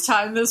you please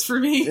time this for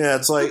me?" Yeah,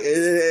 it's like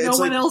no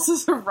one else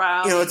is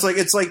around. It's like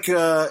if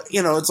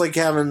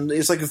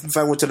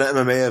I went to the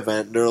MMA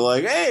event and they're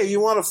like, "Hey, you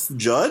want to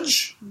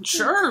judge?"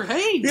 Sure.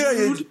 Hey,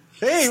 dude.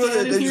 Yeah.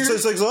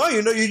 It's like, oh,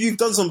 you've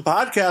done some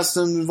podcasts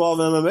that involve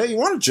MMA. You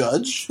want to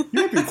judge? You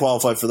might be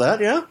qualified for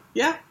that, yeah?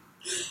 Yeah.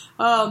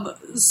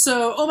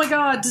 So, oh my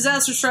god,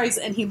 disaster strikes,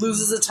 and he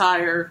loses a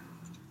tire.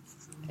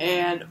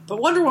 But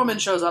Wonder Woman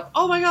shows up.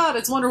 Oh my god,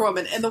 it's Wonder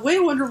Woman. And the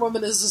way Wonder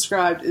Woman is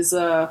described is,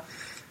 it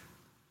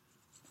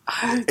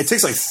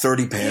takes like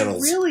 30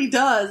 panels. It really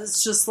does.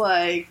 It's just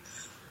like,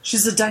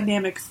 she's a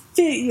dynamic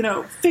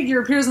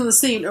figure, appears on the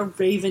scene, a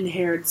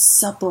raven-haired,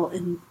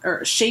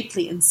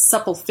 shapely and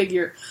supple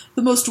figure,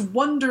 the most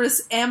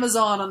wondrous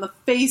Amazon on the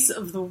face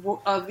of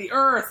the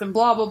earth, and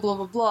blah blah blah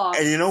blah blah.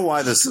 And you know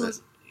why this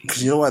is?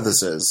 You know why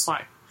this is?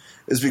 Why?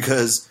 Is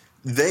because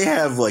they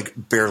have like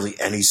barely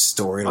any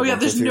story. Oh yeah,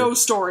 there's no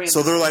story.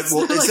 So they're like,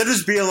 well, instead of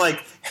just being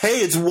like,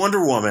 "Hey, it's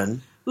Wonder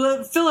Woman."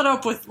 Fill it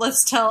up with,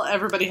 let's tell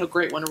everybody how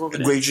great Wonder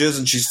Woman is. Great she is,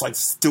 and she's like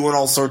doing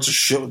all sorts of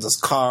shit with this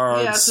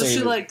car. Yeah, so she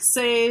like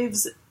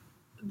saves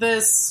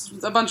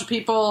a bunch of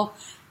people,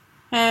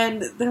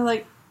 and they're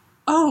like,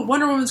 "Oh,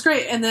 Wonder Woman's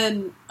great." And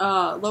then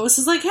Lois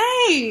is like,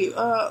 "Hey,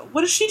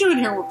 what is she doing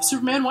here,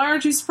 Superman? Why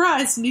aren't you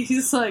surprised?" And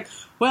he's like,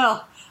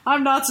 "Well,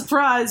 I'm not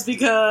surprised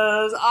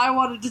because I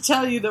wanted to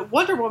tell you that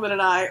Wonder Woman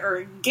and I are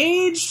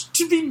engaged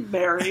to be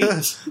married."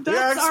 We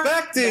are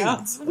expecting.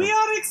 We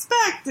are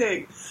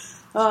expecting.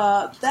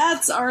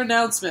 That's our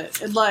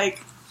announcement. And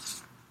like,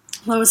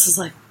 Lois is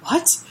like,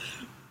 "What?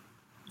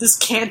 This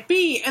can't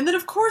be." And then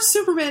of course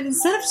Superman,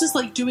 instead of just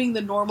like doing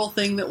the normal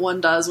thing that one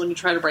does when you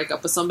try to break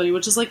up with somebody,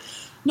 which is like,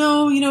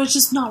 "No, it's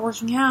just not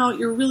working out.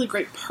 You're a really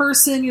great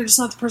person. You're just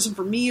not the person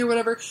for me," or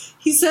whatever.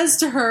 He says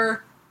to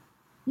her,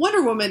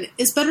 "Wonder Woman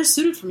is better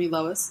suited for me,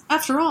 Lois.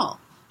 After all,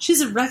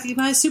 she's a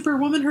recognized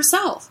superwoman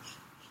herself.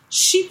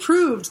 She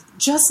proved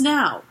just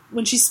now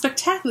when she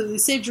spectacularly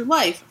saved your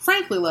life.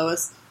 Frankly,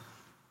 Lois,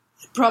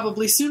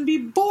 probably soon be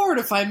bored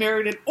if I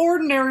married an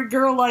ordinary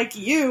girl like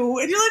you.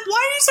 And you're like,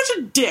 why are you such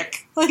a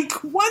dick? Like,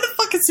 why the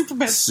fuck is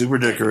Superman super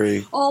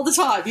dickery all the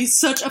time? He's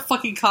such a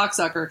fucking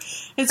cocksucker.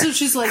 And so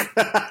she's like,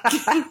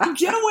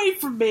 get away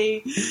from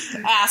me,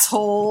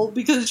 asshole,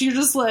 because you're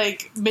just,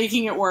 like,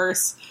 making it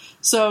worse.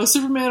 So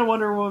Superman and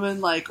Wonder Woman,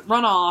 like,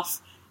 run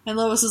off. And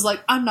Lois is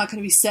like, I'm not going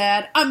to be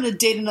sad. I'm going to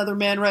date another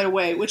man right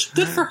away, which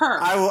good for her.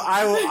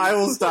 I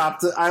will stop.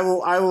 I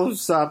will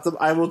stop them.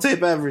 I will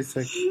tape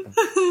everything.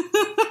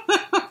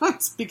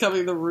 It's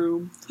becoming The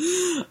Room.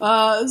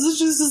 So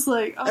she's just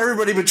like, oh,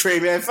 everybody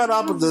betrayed me. I fed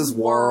up with this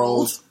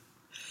world.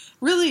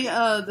 Really,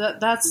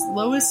 that's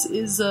Lois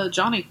is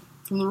Johnny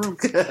from The Room.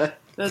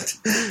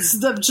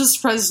 I'm just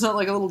surprised it's not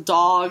like a little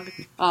dog.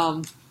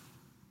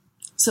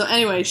 So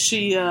anyway,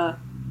 she's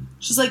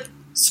like,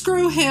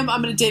 screw him,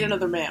 I'm going to date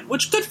another man.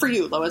 Which, good for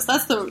you, Lois.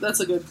 That's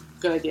a good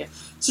idea.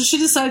 So she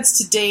decides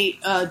to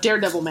date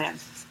Daredevil Man.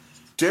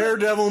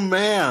 Daredevil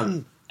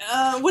Man.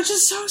 Which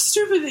is so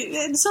stupid.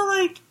 And so,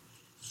 like,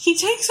 he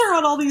takes her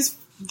on all these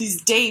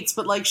dates,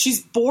 but, like,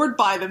 she's bored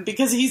by them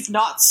because he's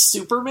not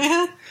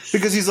Superman.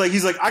 Because he's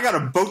like, I got a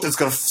boat that's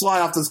going to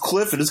fly off this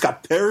cliff and it's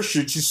got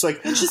parachutes. She's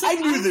like, I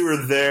knew they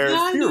were there.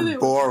 Yeah, you're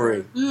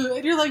boring.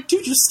 And you're like,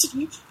 dude, you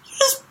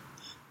just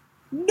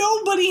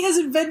nobody has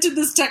invented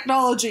this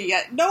technology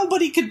yet.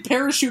 Nobody could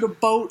parachute a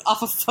boat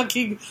off a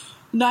fucking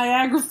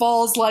Niagara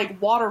Falls,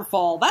 like,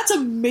 waterfall. That's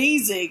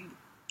amazing.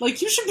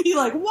 Like, you should be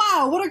like,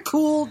 wow, what a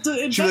cool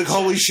invention. She's like,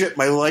 holy shit,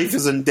 my life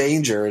is in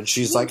danger. And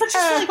she's like, like,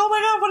 oh my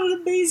god, what an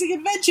amazing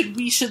invention.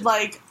 We should,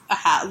 like,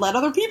 let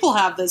other people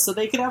have this so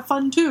they can have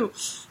fun too.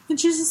 And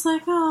she's just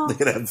like, oh. They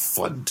can have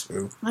fun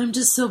too. I'm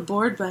just so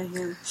bored by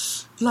him.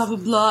 Blah, blah,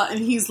 blah. And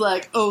he's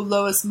like, oh,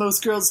 Lois,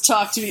 most girls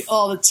talk to me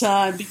all the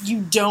time, but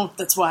you don't.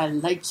 That's why I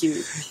like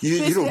you.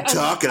 You don't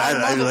talk, and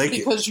I like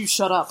it. Because you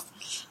shut up.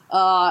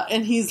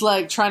 And he's,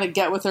 like, trying to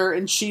get with her,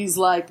 and she's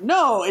like,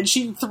 no. And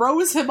she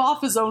throws him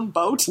off his own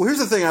boat. Well, here's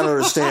the thing I don't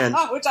understand.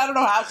 Which I don't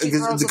know how she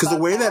throws him because the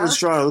way that it's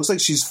drawn, it looks like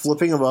she's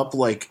flipping him up,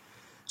 like,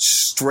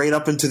 straight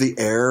up into the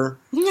air.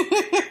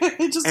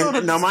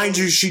 And now, mind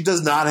you,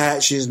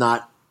 she's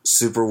not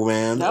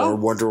Superman or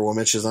Wonder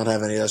Woman. She does not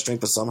have any of that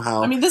strength, but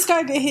somehow... I mean, this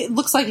guy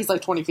looks like he's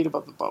like 20 feet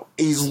above the boat.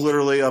 He's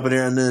literally up in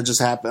there, and then it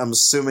just happened. I'm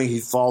assuming he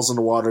falls in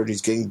the water, and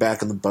he's getting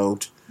back in the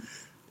boat,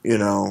 you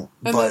know.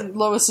 And then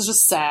Lois is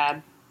just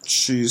sad.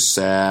 She's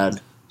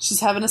sad. She's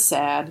having a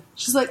sad.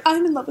 She's like,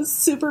 I'm in love with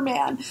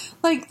Superman.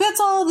 Like,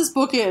 that's all this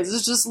book is.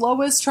 It's just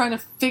Lois trying to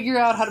figure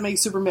out how to make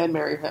Superman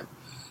marry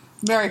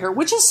her,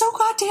 which is so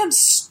goddamn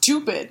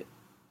stupid.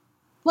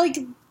 Like...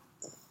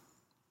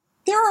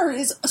 There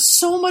is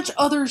so much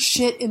other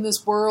shit in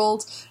this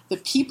world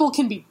that people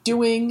can be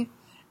doing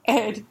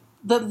and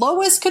that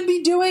Lois could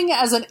be doing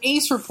as an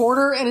ace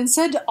reporter, and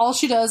instead all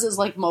she does is,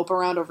 like, mope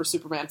around over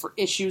Superman for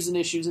issues and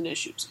issues and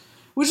issues.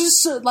 Which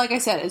is, like I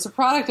said, it's a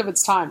product of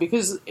its time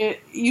because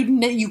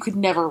you could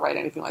never write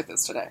anything like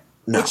this today.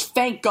 No. Which,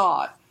 thank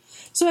God.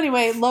 So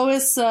anyway,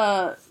 Lois,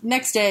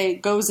 next day,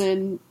 goes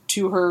in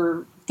to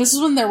her... This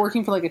is when they're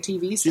working for, like, a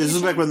TV station. Yeah, this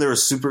is back when they were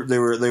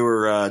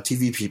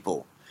TV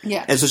people.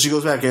 Yeah. And so she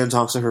goes back in and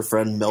talks to her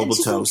friend Melba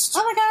Toast.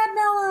 Like, oh my god,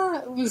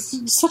 Melba! It was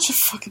such a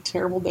fucking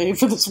terrible day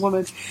for this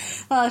woman.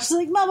 She's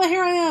like, Melba,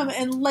 here I am,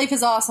 and life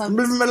is awesome.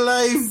 Living my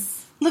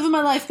life. Living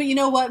my life, but you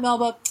know what,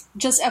 Melba?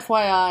 Just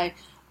FYI,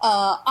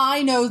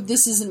 I know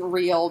this isn't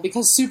real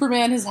because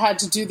Superman has had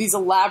to do these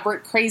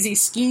elaborate, crazy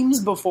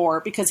schemes before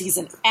because he's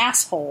an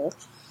asshole.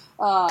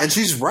 And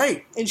she's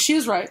right. And she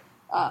is right.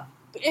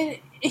 And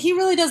he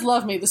really does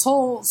love me. This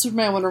whole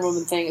Superman Wonder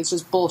Woman thing is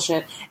just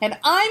bullshit. And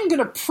I'm going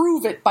to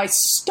prove it by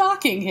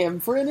stalking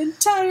him for an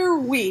entire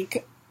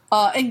week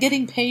and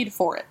getting paid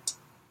for it.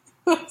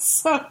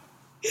 So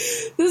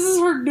this is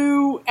her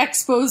new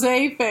expose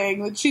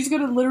thing, that she's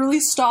going to literally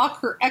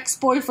stalk her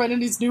ex-boyfriend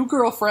and his new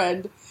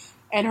girlfriend,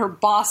 and her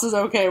boss is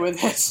okay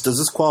with it. Does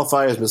this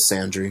qualify as Miss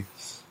Sandry?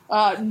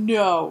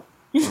 No.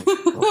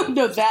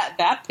 No,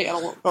 that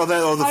panel. The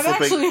flipping.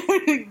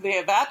 Actually,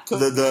 yeah, that could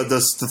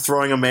the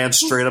throwing a man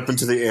straight up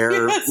into the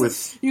air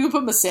with. You can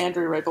put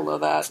Missandry right below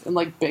that in,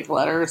 like, big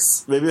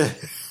letters. Maybe.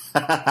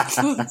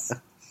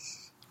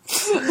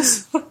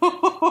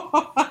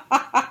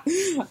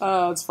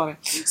 It's funny.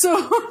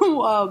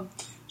 So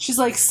she's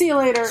like, "See you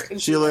later."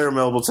 See you later,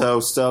 Melba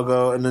Toast. I'll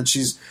go, and then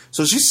she's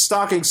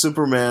stalking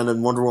Superman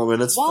and Wonder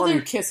Woman. It's while funny.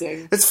 they're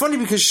kissing. It's funny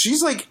because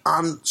she's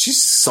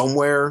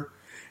somewhere.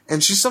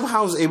 And she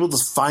somehow is able to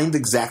find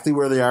exactly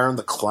where they are in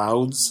the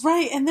clouds.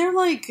 Right, and they're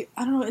like,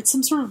 I don't know, it's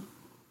some sort of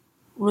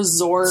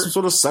resort. Some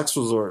sort of sex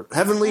resort.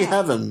 Heavenly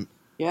Heaven.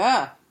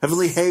 Yeah.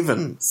 Heavenly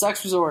Haven.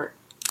 Sex resort.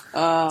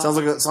 Sounds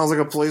like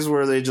a place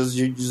where they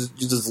you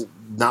just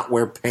not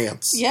wear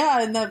pants.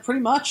 Yeah, and that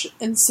pretty much.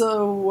 And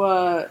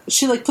so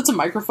she, like, puts a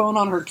microphone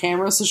on her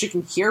camera so she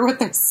can hear what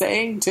they're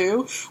saying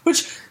too.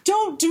 Which,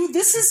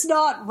 this is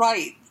not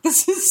right.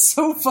 This is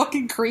so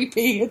fucking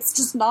creepy. It's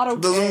just not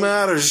okay. Doesn't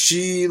matter.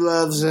 She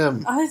loves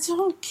him. I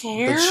don't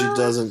care. But she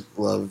doesn't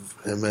love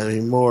him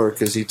anymore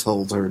because he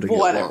told her to get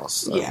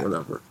lost. Yeah.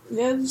 Whatever.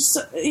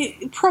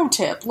 Pro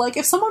tip. Like,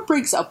 if someone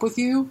breaks up with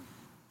you,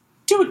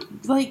 do it,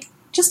 like,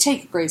 just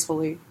take it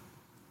gracefully.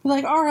 Be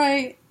like, all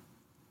right,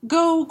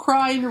 go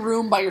cry in your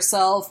room by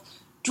yourself,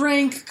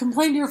 drink,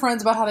 complain to your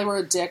friends about how they were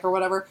a dick or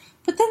whatever,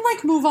 but then,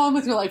 like, move on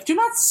with your life. Do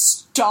not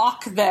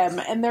stalk them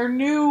and their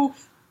new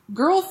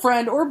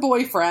girlfriend or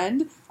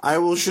boyfriend. I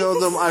will show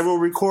them, I will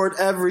record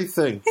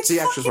everything. It's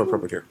the actions were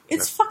appropriate here.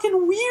 It's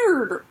fucking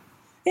weird.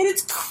 And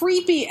it's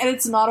creepy, and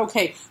it's not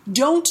okay.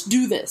 Don't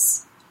do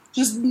this.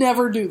 Just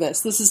never do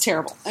this. This is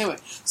terrible. Anyway,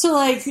 so,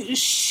 like,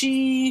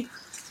 she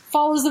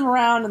follows them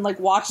around and, like,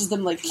 watches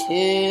them, like,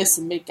 kiss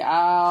and make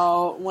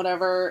out,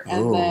 whatever.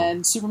 And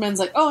then Superman's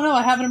like, oh, no,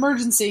 I have an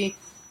emergency.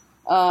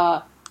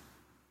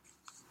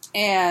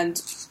 And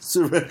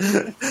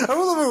Superman. I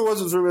love it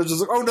wasn't Superman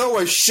just like, oh, no,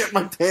 I shit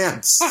my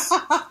pants.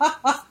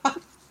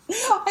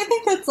 I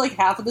think that's like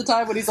half of the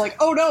time when he's like,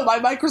 oh no, my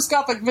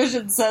microscopic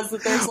vision says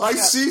that there's like I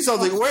see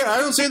something. Wait, I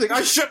don't see anything.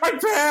 I shit my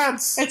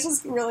pants. It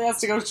just really has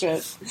to go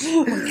shit.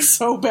 Like,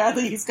 so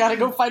badly, he's got to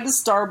go find a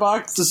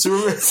Starbucks Does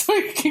Superman, so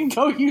he can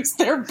go use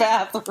their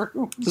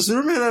bathroom. does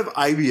Superman have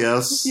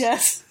IBS?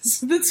 Yes.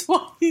 That's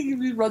why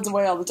he runs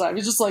away all the time.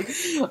 He's just like,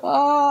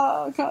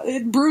 oh, God.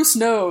 And Bruce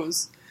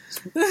knows.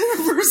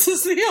 Bruce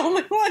is the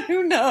only one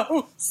who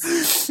knows.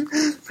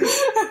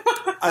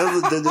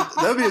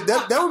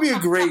 That would be a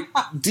great...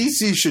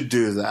 DC should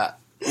do that.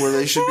 Where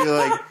they should be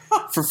like,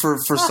 for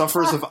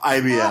sufferers of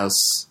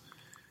IBS,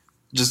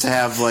 just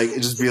have like,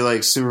 just be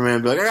like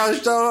Superman, be like, I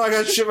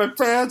gotta shit my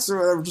pants, or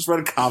whatever, just write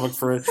a comic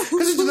for it.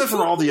 Because he did that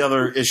for all the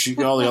other issues,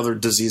 all the other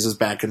diseases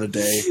back in the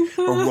day.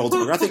 Or World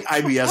War. I think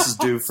IBS is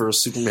due for a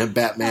Superman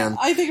Batman.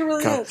 I think it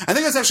really is. I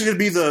think that's actually going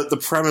to be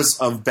the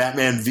premise of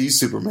Batman v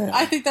Superman.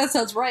 I think that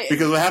sounds right.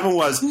 Because what happened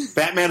was,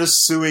 Batman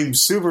is suing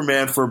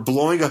Superman for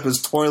blowing up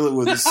his toilet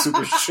with his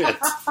super shit.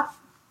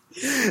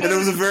 And it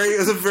was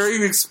a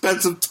very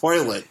expensive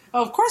toilet.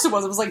 Oh, of course it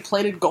was. It was like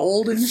plated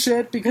gold and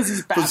shit because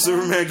he's Batman. But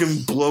Superman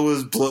can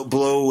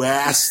blow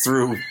ass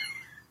through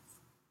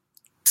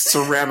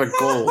ceramic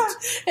gold.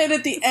 And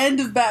at the end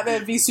of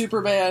Batman v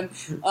Superman,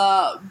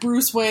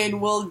 Bruce Wayne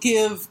will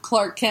give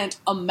Clark Kent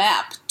a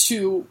map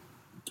to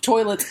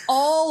toilets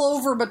all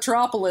over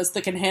Metropolis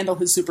that can handle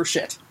his super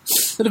shit.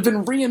 That have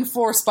been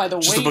reinforced by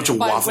Wayne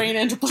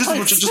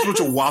Enterprise. Just a bunch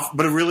of waffle.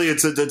 But really,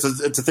 it's a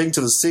thing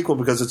to the sequel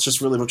because it's just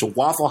really a bunch of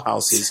waffle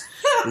houses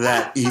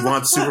that he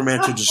wants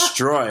Superman to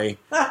destroy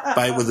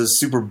with his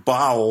super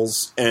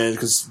bowels, and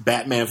because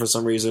Batman for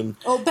some reason.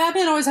 Oh,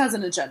 Batman always has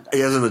an agenda. He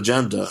has an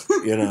agenda,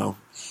 you know.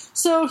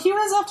 So he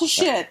runs off to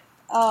shit.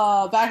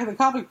 Back in the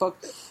comic book,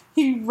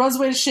 he runs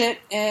away to shit,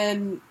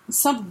 and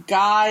some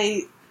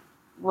guy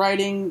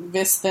riding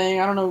this thing.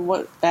 I don't know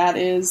what that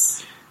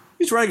is.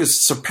 He's riding a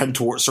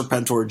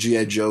Serpentor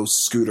G.I. Joe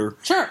scooter.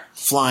 Sure.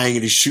 Flying,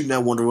 and he's shooting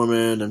at Wonder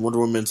Woman, and Wonder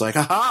Woman's like,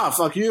 haha,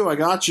 fuck you, I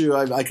got you,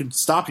 I could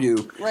stop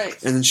you. Right.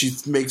 And then she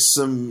makes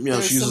some,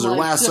 There's she uses some, her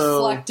lasso.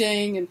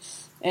 Deflecting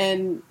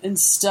and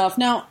stuff.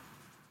 Now,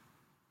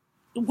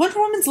 Wonder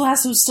Woman's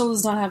lasso still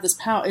does not have this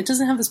power. It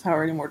doesn't have this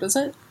power anymore, does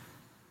it?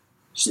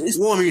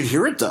 Well, I mean,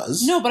 here it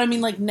does. No, but I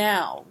mean, like,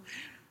 now.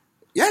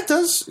 Yeah, it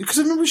does. Because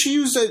I remember she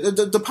used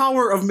the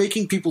power of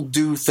making people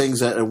do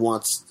things that it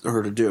wants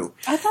her to do.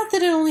 I thought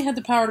that it only had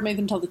the power to make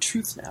them tell the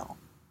truth now.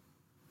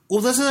 Well,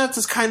 doesn't that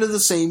just kind of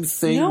the same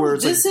thing? No, where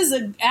it's this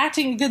is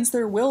acting against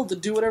their will to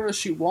do whatever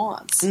she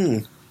wants.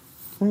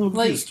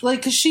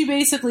 Because she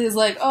basically is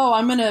like, oh,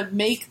 I'm going to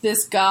make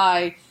this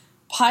guy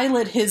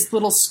pilot his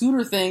little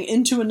scooter thing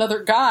into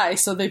another guy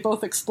so they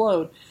both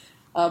explode.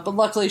 But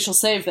luckily she'll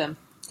save them.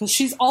 Because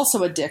she's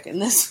also a dick in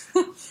this.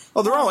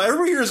 Oh,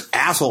 everybody here is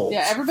assholes.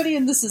 Yeah, everybody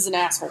in this is an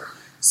asshole.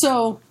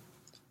 So,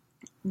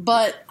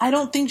 but I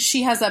don't think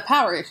she has that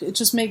power. It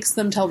just makes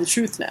them tell the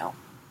truth now.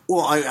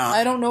 Well,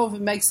 I don't know if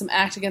it makes them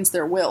act against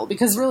their will.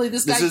 Because really,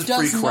 this guy is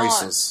does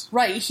pre-crisis. not.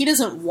 Right, he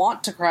doesn't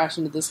want to crash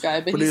into this guy.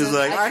 But he's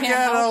like,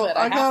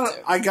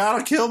 I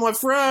gotta kill my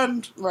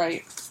friend.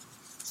 Right.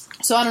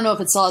 So I don't know if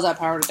it still has that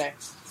power today.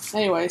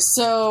 Anyway,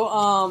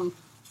 so,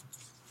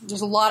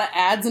 there's a lot of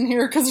ads in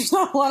here because there's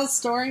not a lot of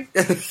story.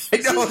 I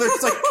know,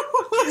 there's like...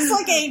 It's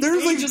like 8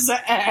 pages of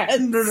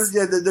ads.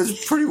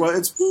 There's pretty much...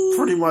 It's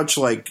pretty much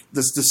like...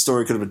 This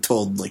story could have been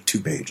told in like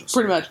 2 pages.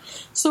 Pretty much.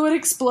 So it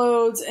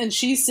explodes, and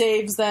she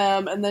saves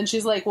them, and then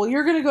she's like, well,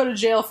 you're going to go to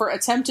jail for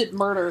attempted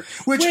murder.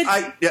 Which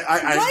right?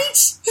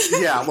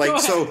 Yeah, like,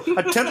 so,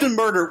 attempted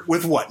murder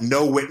with what?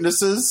 No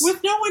witnesses?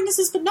 With no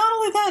witnesses, but not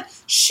only that,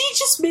 she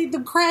just made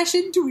them crash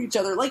into each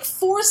other. Like,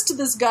 forced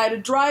this guy to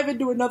drive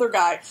into another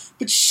guy,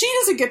 but she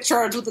doesn't get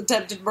charged with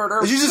attempted murder.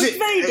 And she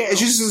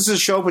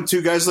just show up with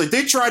 2 guys like,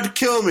 they tried to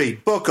kill me.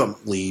 Book them.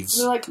 Leaves.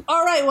 And they're like,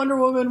 all right, Wonder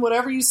Woman,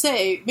 whatever you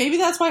say. Maybe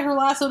that's why her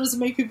lasso doesn't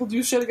make people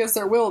do shit against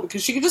their will,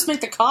 because she could just make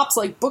the cops,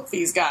 like, book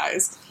these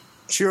guys.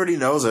 She already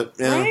knows it.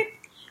 Yeah. Right?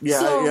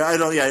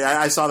 Yeah,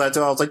 I saw that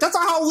too. I was like, that's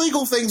not how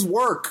legal things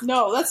work.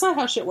 No, that's not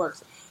how shit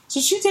works.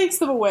 So she takes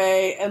them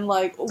away, and,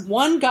 like,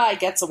 one guy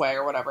gets away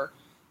or whatever.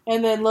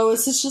 And then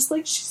Lois is just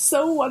like, she's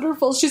so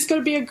wonderful. She's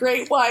going to be a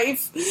great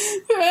wife.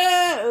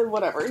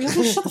 Whatever. You're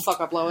like, shut the fuck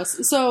up, Lois.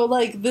 So,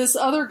 like, this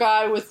other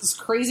guy with this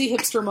crazy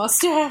hipster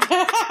mustache.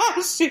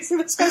 You see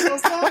this guy's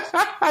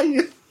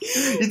mustache?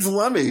 He's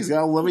Lemmy. He's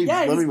got a Lemmy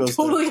mustache.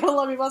 Totally got a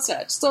Lemmy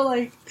mustache. So,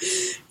 like,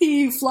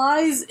 he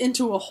flies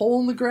into a hole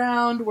in the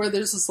ground where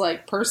there's this,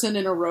 like, person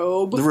in a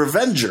robe. The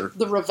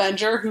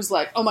Revenger, who's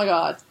like, oh my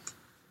god,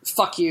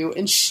 fuck you.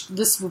 And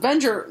this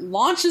Revenger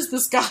launches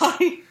this guy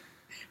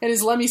and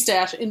his Lemmy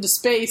stash into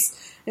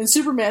space, and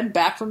Superman,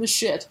 back from his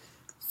shit,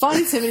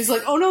 finds him, and he's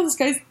like, oh no, this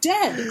guy's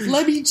dead.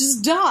 Lemmy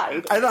just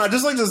died. I know, I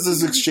just like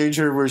this exchange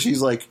here where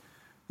he's like,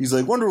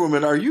 Wonder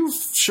Woman, are you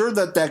sure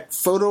that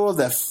photo of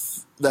that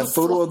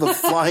photo of the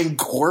flying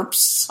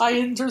corpse I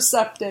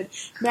intercepted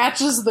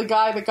matches the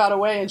guy that got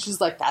away? And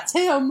she's like, that's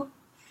him.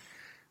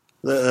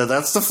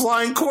 That's the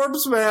flying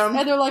corpse, man.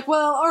 And they're like,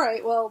 well, all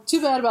right, well,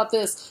 too bad about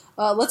this.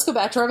 Let's go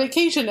back to our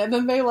vacation. And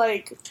then they,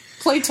 like,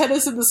 play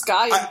tennis in the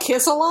sky and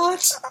kiss a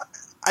lot.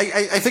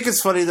 I think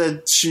it's funny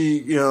that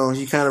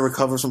he kind of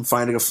recovers from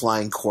finding a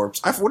flying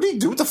corpse. What did he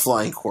do with the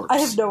flying corpse? I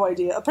have no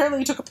idea. Apparently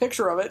he took a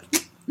picture of it.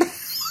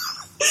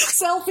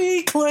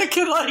 Selfie, click,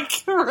 and, like,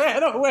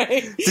 ran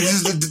away.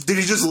 Did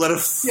he just let it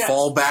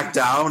fall back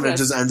down and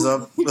just ends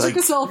up... He took a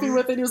selfie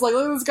with it, and he was like,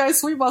 look at this guy's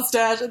sweet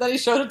mustache, and then he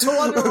showed it to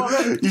Wonder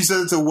Woman. He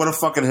sent it to What a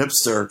Fucking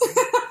Hipster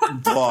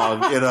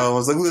blog, I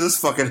was like, look at this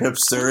fucking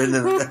hipster, and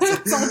then look at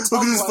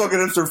this fucking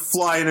hipster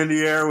flying in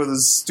the air with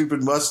his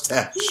stupid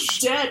mustache. He's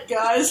dead,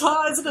 guys.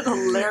 Isn't it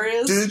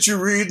hilarious? Didn't you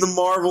read the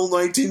Marvel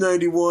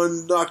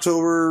 1991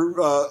 October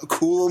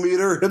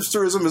Coolometer?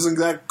 Hipsterism isn't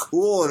that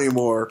cool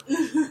anymore,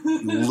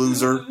 you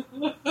loser.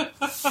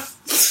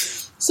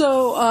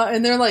 So,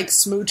 and they're like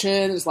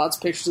smooching. There's lots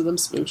of pictures of them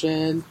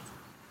smooching.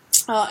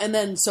 And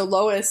then, so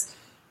Lois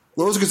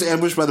gets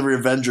ambushed by the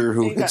Revenger,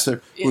 who hits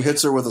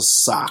her with a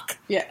sock.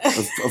 Yeah,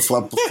 a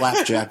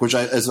flapjack, which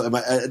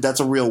that's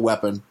a real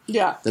weapon.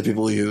 Yeah, that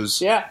people use.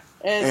 Yeah,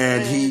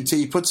 and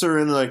he puts her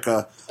in like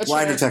a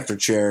lie detector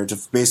chair to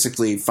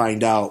basically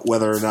find out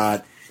whether or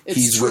not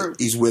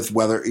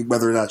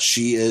whether or not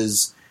she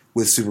is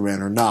with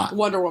Superman or not.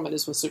 Wonder Woman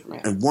is with Superman.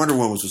 And Wonder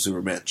Woman was with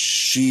Superman.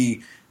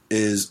 She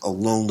is a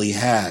lonely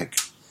hag.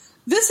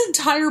 This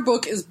entire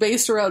book is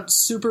based around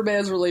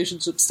Superman's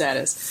relationship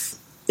status.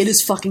 It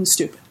is fucking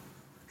stupid.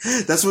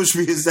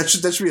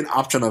 That should be an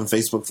option on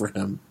Facebook for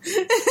him.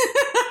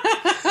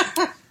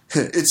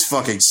 It's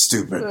fucking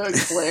stupid.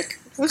 Click.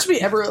 That should be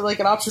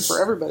an option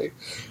for everybody.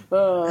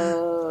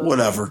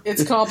 Whatever.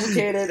 It's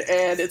complicated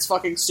and it's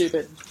fucking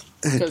stupid.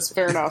 Because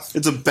fair enough.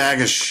 It's a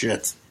bag of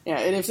shit. Yeah,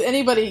 and if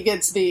anybody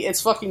gets the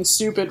 "it's fucking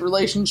stupid"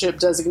 relationship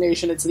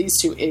designation, it's these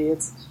two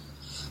idiots.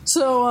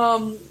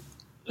 So,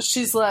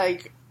 she's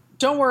like,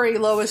 "Don't worry,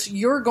 Lois,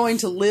 you're going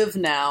to live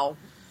now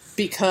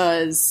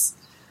because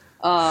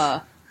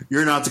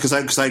you're not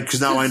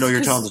because now I know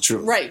you're telling the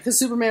truth, right? Because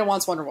Superman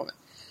wants Wonder Woman."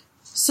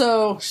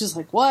 So she's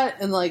like, "What?"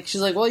 And she's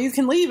like, "Well, you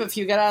can leave if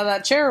you get out of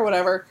that chair or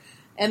whatever."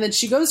 And then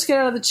she goes to get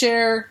out of the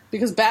chair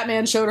because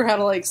Batman showed her how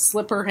to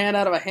slip her hand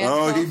out of a handcuff.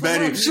 Oh, he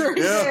bet he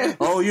did.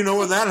 Oh, you know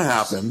when that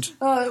happened.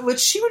 Which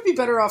she would be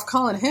better off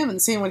calling him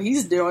and seeing what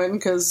he's doing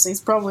because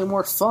he's probably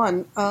more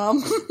fun.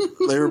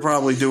 They were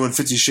probably doing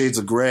 50 Shades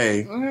of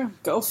Grey.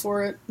 Go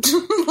for it.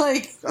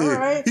 All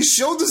right. He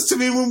showed this to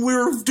me when we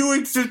were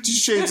doing 50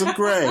 Shades of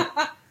Grey.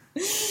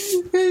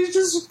 You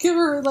just give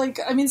her,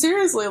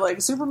 seriously,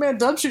 Superman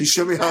dump shoots. He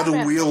showed me how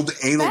to wield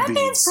anal beads.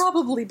 Batman's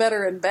probably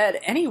better in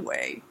bed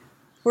anyway.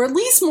 Or at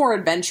least more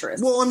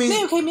adventurous. Well, I mean...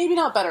 Okay, maybe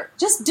not better.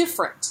 Just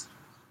different.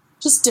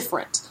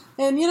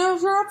 And,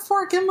 if you're up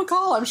for it, give him a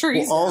call. I'm sure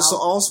he's he'll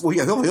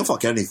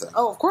fuck anything.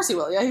 Oh, of course he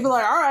will. Yeah, he'll be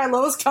like, all right,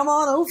 Lois, come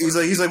on over.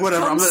 He's like,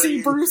 whatever. Come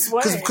see Bruce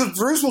Wayne. Because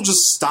Bruce will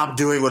just stop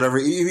doing whatever.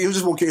 He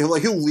just won't care.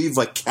 He'll leave,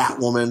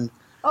 Catwoman.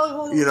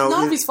 Oh, well,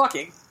 not if he's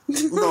fucking.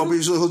 No, but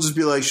he'll just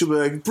be like, she'll be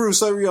like, Bruce,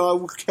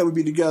 can we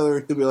be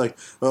together? He'll be like,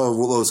 oh,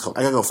 well, Lois,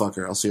 I gotta go fuck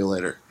her. I'll see you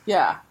later.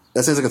 Yeah.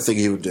 That sounds like a thing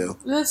he would do.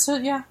 That's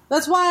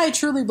why I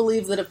truly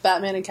believe that if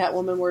Batman and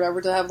Catwoman were ever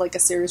to have a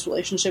serious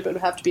relationship, it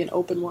would have to be an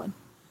open one,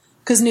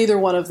 because neither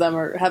one of them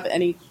have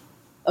any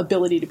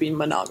ability to be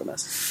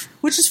monogamous,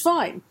 which is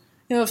fine.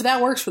 If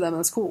that works for them,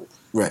 that's cool.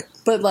 Right.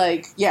 But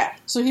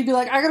so he'd be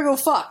like, I gotta go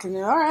fuck, and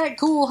all right,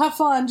 cool, have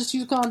fun, just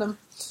use a condom.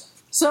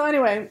 So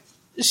anyway,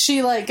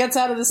 she gets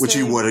out of this, which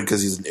he wouldn't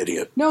because he's an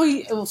idiot. No,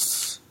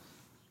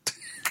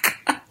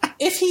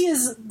 if he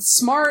is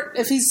smart,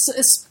 if he's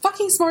as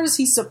fucking smart as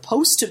he's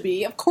supposed to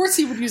be, of course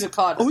he would use a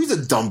condom. Oh, he's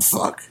a dumb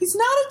fuck. He's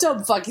not a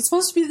dumb fuck. He's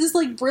supposed to be this,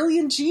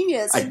 brilliant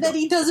genius. And then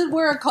he doesn't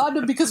wear a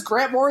condom because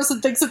Grant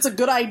Morrison thinks it's a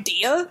good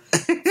idea?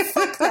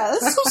 Fuck that.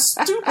 That's so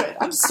stupid.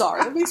 I'm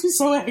sorry. That makes me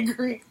so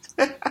angry.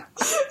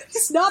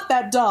 He's not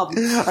that dumb.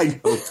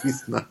 I know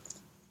he's not.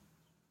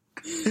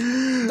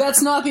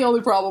 That's not the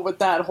only problem with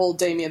that whole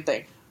Damien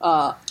thing.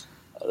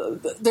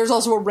 There's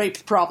also a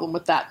rape problem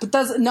with that, but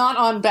that's not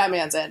on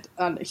Batman's end.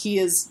 He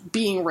is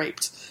being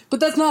raped, but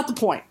that's not the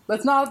point.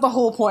 That's not the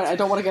whole point. I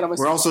don't want to get on my.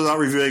 We're also not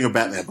reviewing a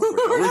Batman book.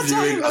 We're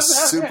reviewing a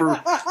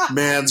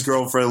Superman's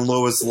girlfriend,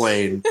 Lois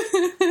Lane.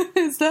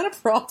 Is that a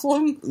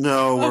problem?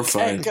 No, we're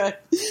fine. Good.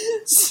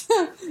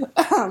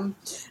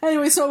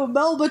 Anyway, so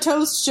Melba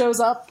Toast shows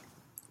up,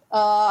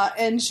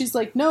 and she's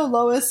like, "No,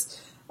 Lois,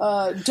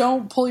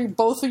 don't pull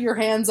both of your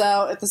hands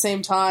out at the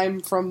same time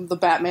from the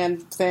Batman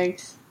thing."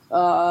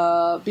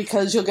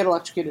 because you'll get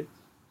electrocuted.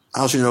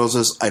 How she knows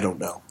this, I don't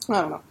know.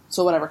 I don't know.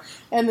 So whatever.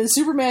 And then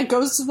Superman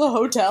goes to the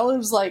hotel and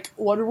is like,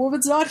 Wonder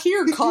Woman's not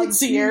here,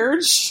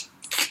 concierge.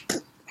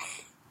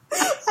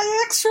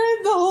 I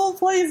x-rayed the whole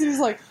place. And he's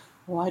like,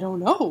 well, I don't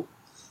know.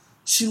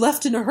 She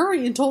left in a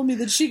hurry and told me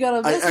that she got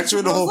a message. I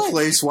x-rayed the whole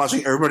place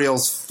watching everybody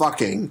else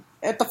fucking.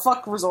 At the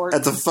fuck resort.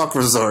 At the fuck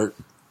resort.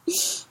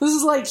 This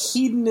is like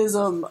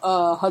hedonism,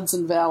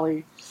 Hudson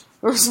Valley.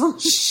 Or some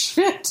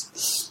shit.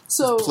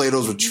 So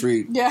Plato's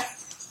Retreat. Yeah.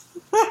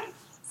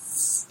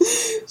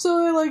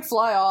 So they like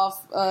fly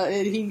off.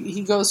 And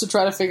he goes to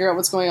try to figure out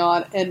what's going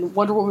on, and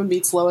Wonder Woman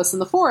meets Lois in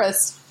the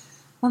forest.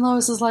 And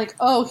Lois is like,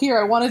 "Oh, here,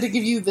 I wanted to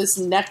give you this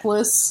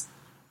necklace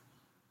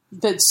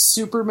that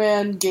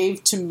Superman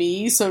gave to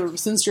me. So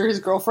since you're his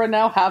girlfriend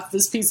now, have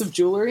this piece of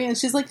jewelry." And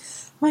she's like,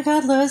 "Oh my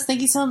God, Lois,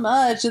 thank you so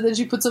much." And then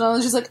she puts it on,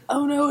 and she's like,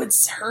 "Oh no,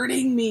 it's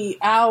hurting me.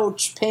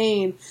 Ouch,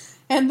 pain."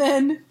 And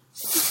then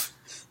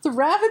the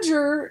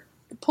Ravager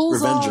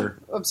pulls Revenger.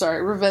 off. I'm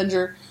sorry,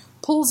 Revenger.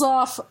 Pulls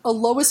off a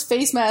Lois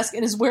face mask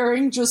and is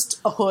wearing just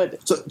a hood.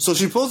 So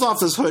she pulls off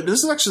this hood.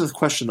 This is actually the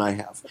question I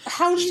have.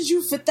 How did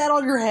you fit that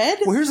on your head?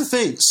 Well, here's the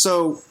thing.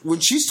 So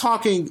when she's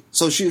talking,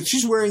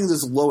 she's wearing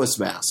this Lois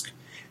mask,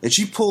 and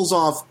she pulls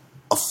off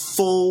a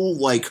full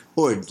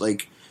hood,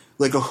 like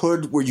a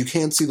hood where you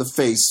can't see the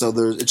face. So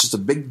it's just a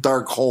big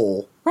dark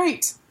hole.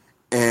 Right.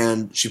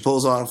 And she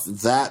pulls off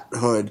that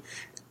hood.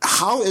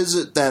 How is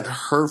it that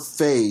her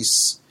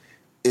face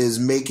is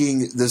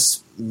making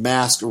this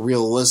mask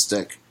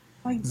realistic?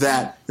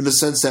 That, in the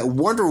sense that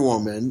Wonder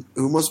Woman,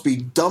 who must be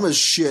dumb as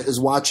shit, is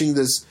watching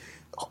this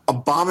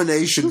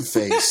abomination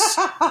face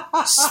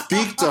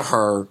speak to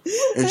her,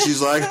 and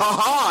she's like,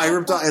 "Ha-ha, I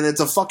ripped out," and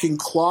it's a fucking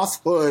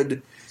cloth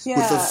hood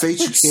with a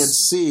face you can't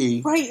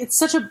see. Right, it's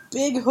such a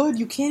big hood,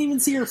 you can't even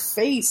see her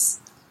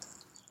face.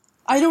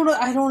 I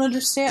don't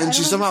understand. And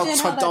she somehow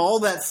tucked all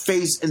that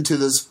face into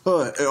this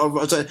hood.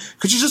 Because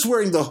she's just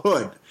wearing the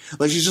hood.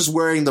 Like, she's just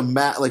wearing the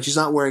mat. Like, she's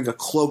not wearing a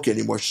cloak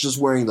anymore. She's just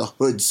wearing the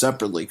hood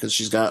separately because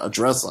she's got a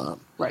dress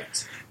on.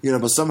 Right.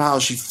 But somehow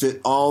she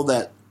fit all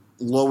that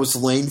Lois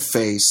Lane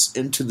face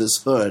into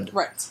this hood.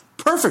 Right.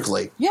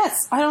 Perfectly.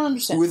 Yes, I don't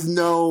understand. With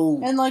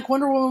no... And,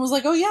 Wonder Woman was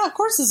like, oh, yeah, of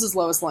course this is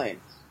Lois Lane.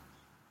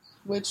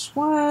 Which,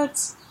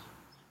 what?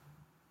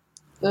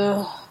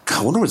 Ugh.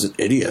 God, Wonder Woman's an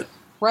idiot.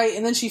 Right,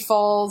 and then she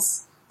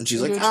falls. And she's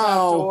like,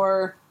 ow.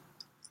 Door.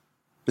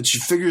 But she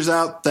figures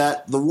out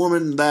that the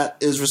woman that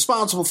is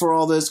responsible for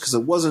all this, because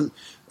it wasn't...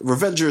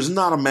 Revenger is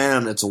not a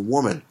man, it's a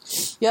woman.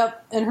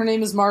 Yep, and her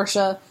name is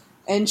Marcia.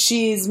 And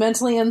she's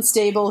mentally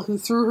unstable who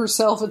threw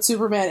herself at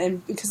Superman.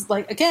 And because,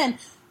 again,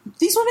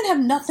 these women have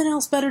nothing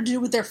else better to do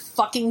with their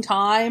fucking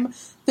time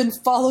than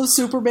follow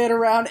Superman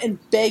around and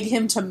beg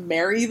him to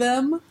marry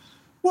them.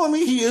 Well, I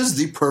mean, he is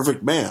the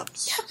perfect man.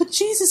 Yeah, but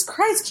Jesus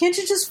Christ, can't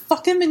you just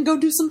fuck him and go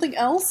do something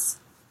else?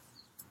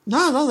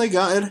 No, they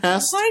got it.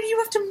 Why do you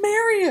have to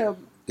marry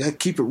him? Yeah,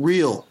 keep it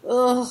real.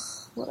 Ugh,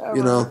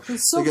 whatever.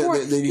 It's so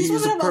boring.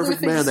 He's a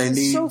perfect man. They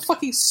need so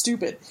fucking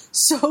stupid.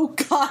 So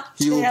goddamn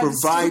He will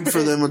provide stupid.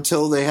 for them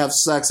until they have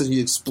sex, and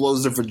he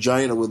explodes their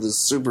vagina with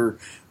his super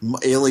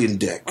alien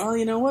dick. Well,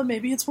 you know what?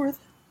 Maybe it's worth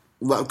it.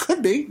 Well, it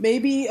could be.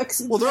 Maybe.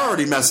 Well, they're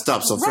already messed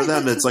up, so for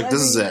them, it's like,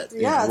 this is it.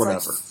 Yeah,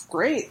 whatever.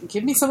 Great.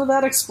 Give me some of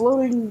that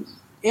exploding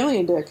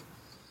alien dick.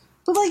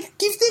 But, they've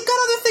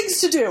got other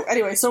things to do.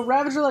 Anyway, so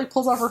Ravager,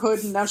 pulls off her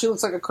hood, and now she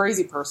looks like a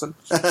crazy person.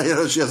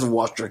 She hasn't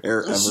washed her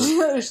hair ever.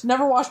 She's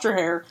never washed her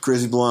hair.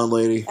 Crazy blonde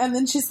lady. And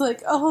then she's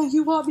like, oh,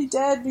 you want me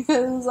dead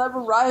because I'm a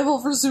rival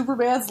for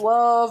Superman's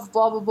love,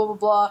 blah, blah, blah, blah,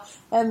 blah.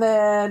 And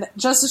then,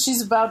 just as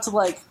she's about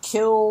to,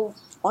 kill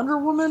Wonder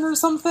Woman or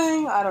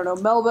something, I don't know,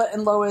 Melba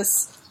and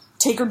Lois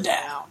take her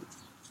down.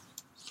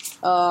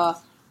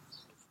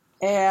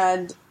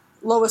 And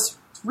Lois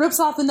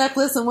rips off the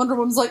necklace, and Wonder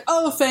Woman's like,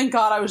 oh, thank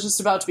God, I was just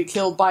about to be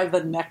killed by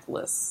the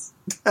necklace.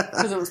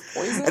 Because it was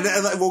poison?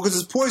 Because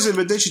it's poison,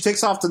 but then she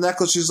takes off the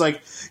necklace, she's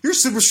like, your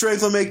super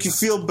strength will make you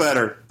feel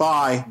better.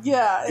 Bye.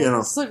 Yeah,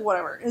 it's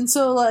whatever. And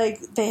so,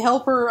 they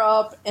help her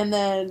up, and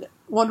then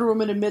Wonder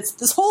Woman admits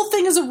this whole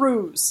thing is a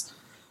ruse.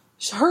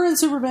 Her and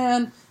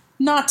Superman...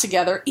 not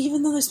together,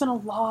 even though they spent a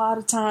lot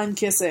of time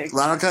kissing. A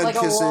lot of time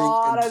kissing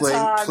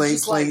and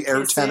playing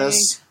air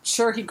tennis.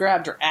 Sure, he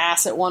grabbed her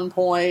ass at one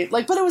point.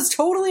 But it was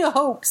totally a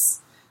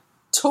hoax.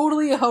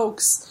 Totally a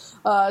hoax.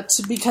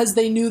 Because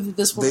they knew that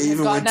this woman They had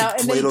even gotten went out.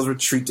 to Plato's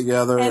Retreat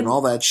together and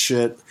all that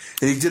shit.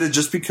 And he did it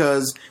just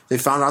because they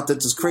found out that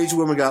this crazy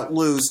woman got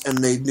loose, and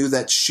they knew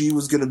that she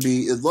was going to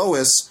be,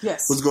 Lois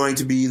was going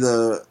to be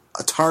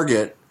a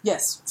target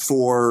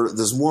for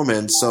this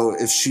woman. So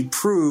if she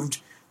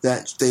proved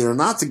that they are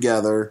not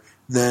together,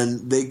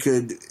 then they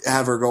could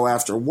have her go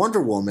after Wonder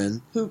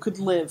Woman. Who could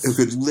live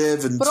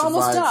and but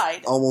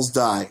survive. Almost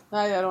die.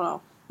 I don't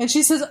know. And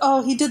she says,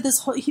 oh, he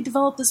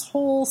developed this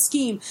whole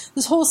scheme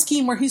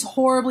where he's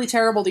horribly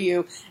terrible to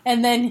you,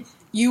 and then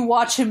you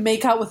watch him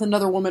make out with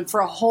another woman for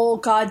a whole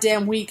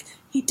goddamn week.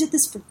 He did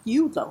this for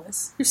you,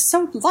 Lois. You're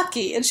so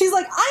lucky. And she's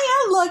like,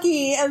 I am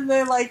lucky. And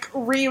they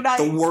reunite.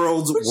 The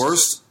world's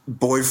worst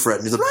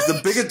boyfriend. He's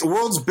the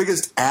world's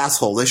biggest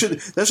asshole. That should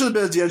have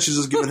been at the end. She's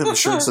just giving him a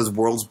shirt that says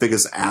 "World's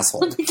Biggest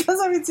Asshole."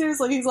 Because I mean,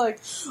 seriously, he's like,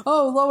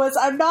 "Oh, Lois,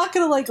 I'm not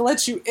gonna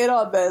let you in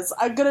on this.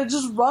 I'm gonna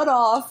just run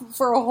off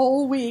for a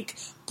whole week,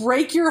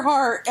 break your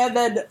heart, and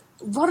then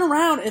run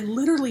around and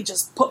literally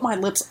just put my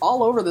lips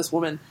all over this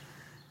woman.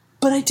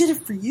 But I did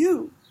it for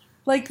you."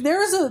 Like,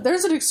 there's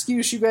an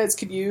excuse you guys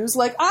could use.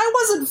 Like, I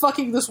wasn't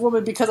fucking this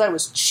woman because I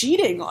was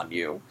cheating on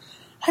you.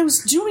 I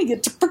was doing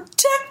it to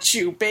protect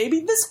you,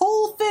 baby. This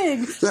whole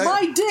thing,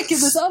 my dick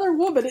and this other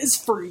woman, is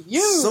for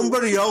you.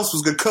 Somebody else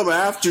was going to come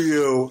after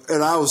you,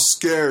 and I was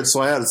scared,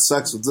 so I had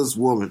sex with this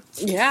woman.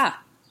 Yeah.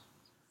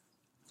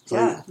 So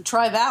yeah,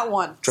 try that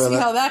one. See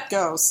how that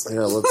goes.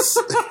 Yeah, let's...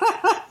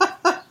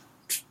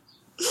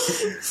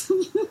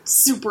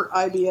 Super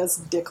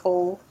IBS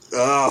dickhole.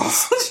 Oh.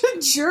 Such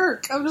a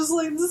jerk. I'm just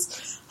like,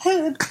 this...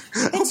 I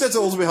hope that's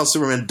ultimately how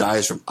Superman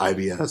dies from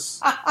IBS.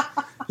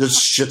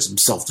 Just shits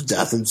himself to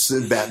death, and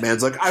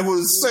Batman's like, "I would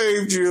have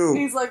saved you."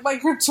 He's like, "My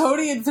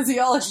Kryptonian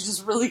physiology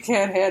just really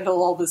can't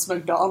handle all this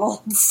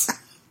McDonald's."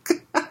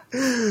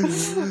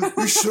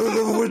 We should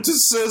have went to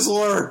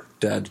Sizzler.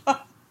 Dead.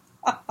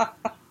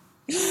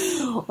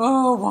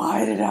 Oh,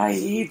 why did I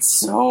eat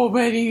so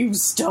many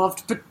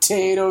stuffed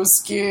potato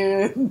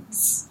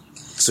skins?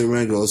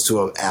 Superman goes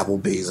to an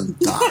Applebee's and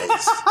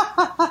dies.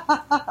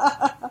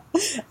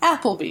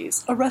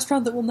 Applebee's, a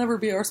restaurant that will never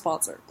be our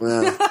sponsor.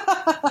 Yeah.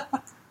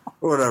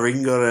 Whatever, you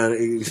can go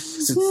to...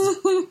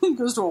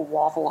 Goes to a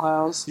Waffle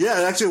House.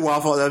 Yeah, actually a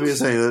Waffle... That'd be a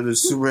thing. That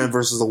is Superman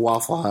versus the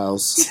Waffle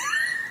House.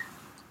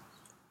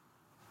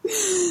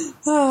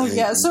 Oh,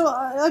 yeah. So,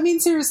 I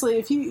mean, seriously,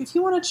 if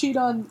you want to cheat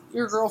on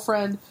your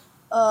girlfriend,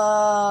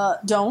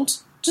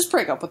 don't. Just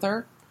break up with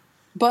her.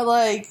 But,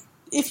 like,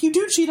 if you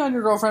do cheat on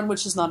your girlfriend,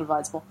 which is not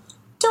advisable,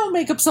 don't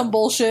make up some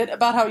bullshit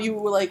about how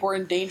you, like, were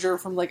in danger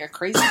from, like, a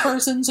crazy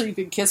person so you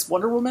could kiss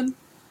Wonder Woman.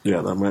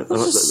 Yeah, that might...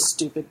 That's just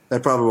stupid.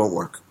 That probably won't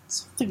work. I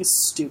think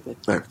it's stupid.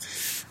 Right.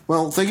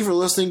 Well, thank you for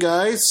listening,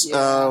 guys.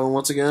 Yeah.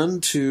 Once again,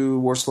 to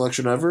Worst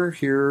Collection Ever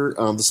here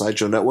on the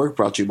Sideshow Network,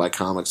 brought to you by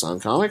Comics on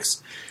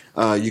Comics.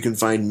 You can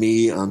find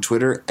me on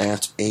Twitter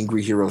at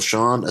Angry Hero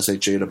Shawn,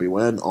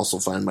 SHAWN. Also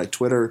find my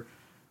Twitter,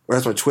 or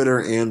that's my Twitter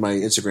and my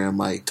Instagram.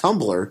 My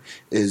Tumblr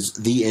is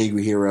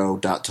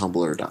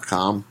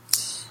theangryhero.tumblr.com.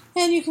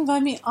 And you can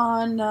find me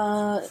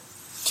on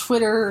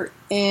Twitter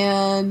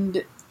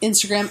and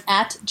Instagram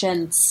at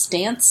Jen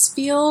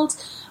Stansfield.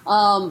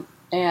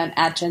 And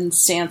at Jen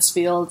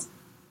Stansfield,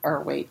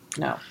 or wait,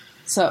 no.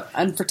 So,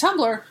 and for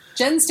Tumblr,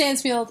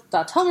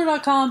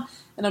 jenstansfield.tumblr.com,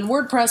 and on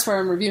WordPress, where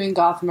I'm reviewing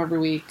Gotham every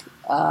week,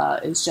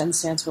 is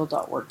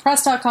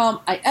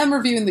jenstansfield.wordpress.com. I am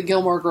reviewing the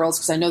Gilmore Girls,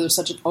 because I know there's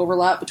such an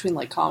overlap between,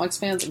 like, comics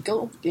fans and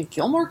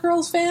Gilmore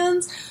Girls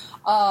fans,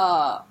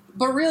 but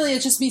really,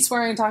 it's just me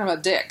swearing and talking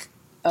about dick.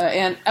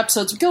 And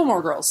episodes of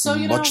Gilmore Girls. So,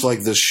 much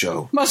like this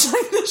show. Much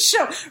like this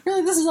show.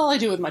 Really, this is all I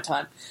do with my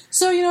time.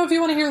 So, if you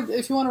want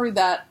to read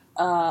that,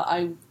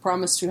 I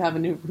promise to have a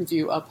new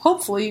review up,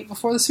 hopefully,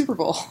 before the Super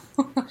Bowl.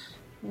 All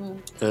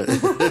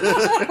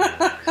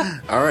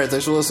right,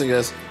 thanks for listening,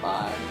 guys.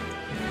 Bye.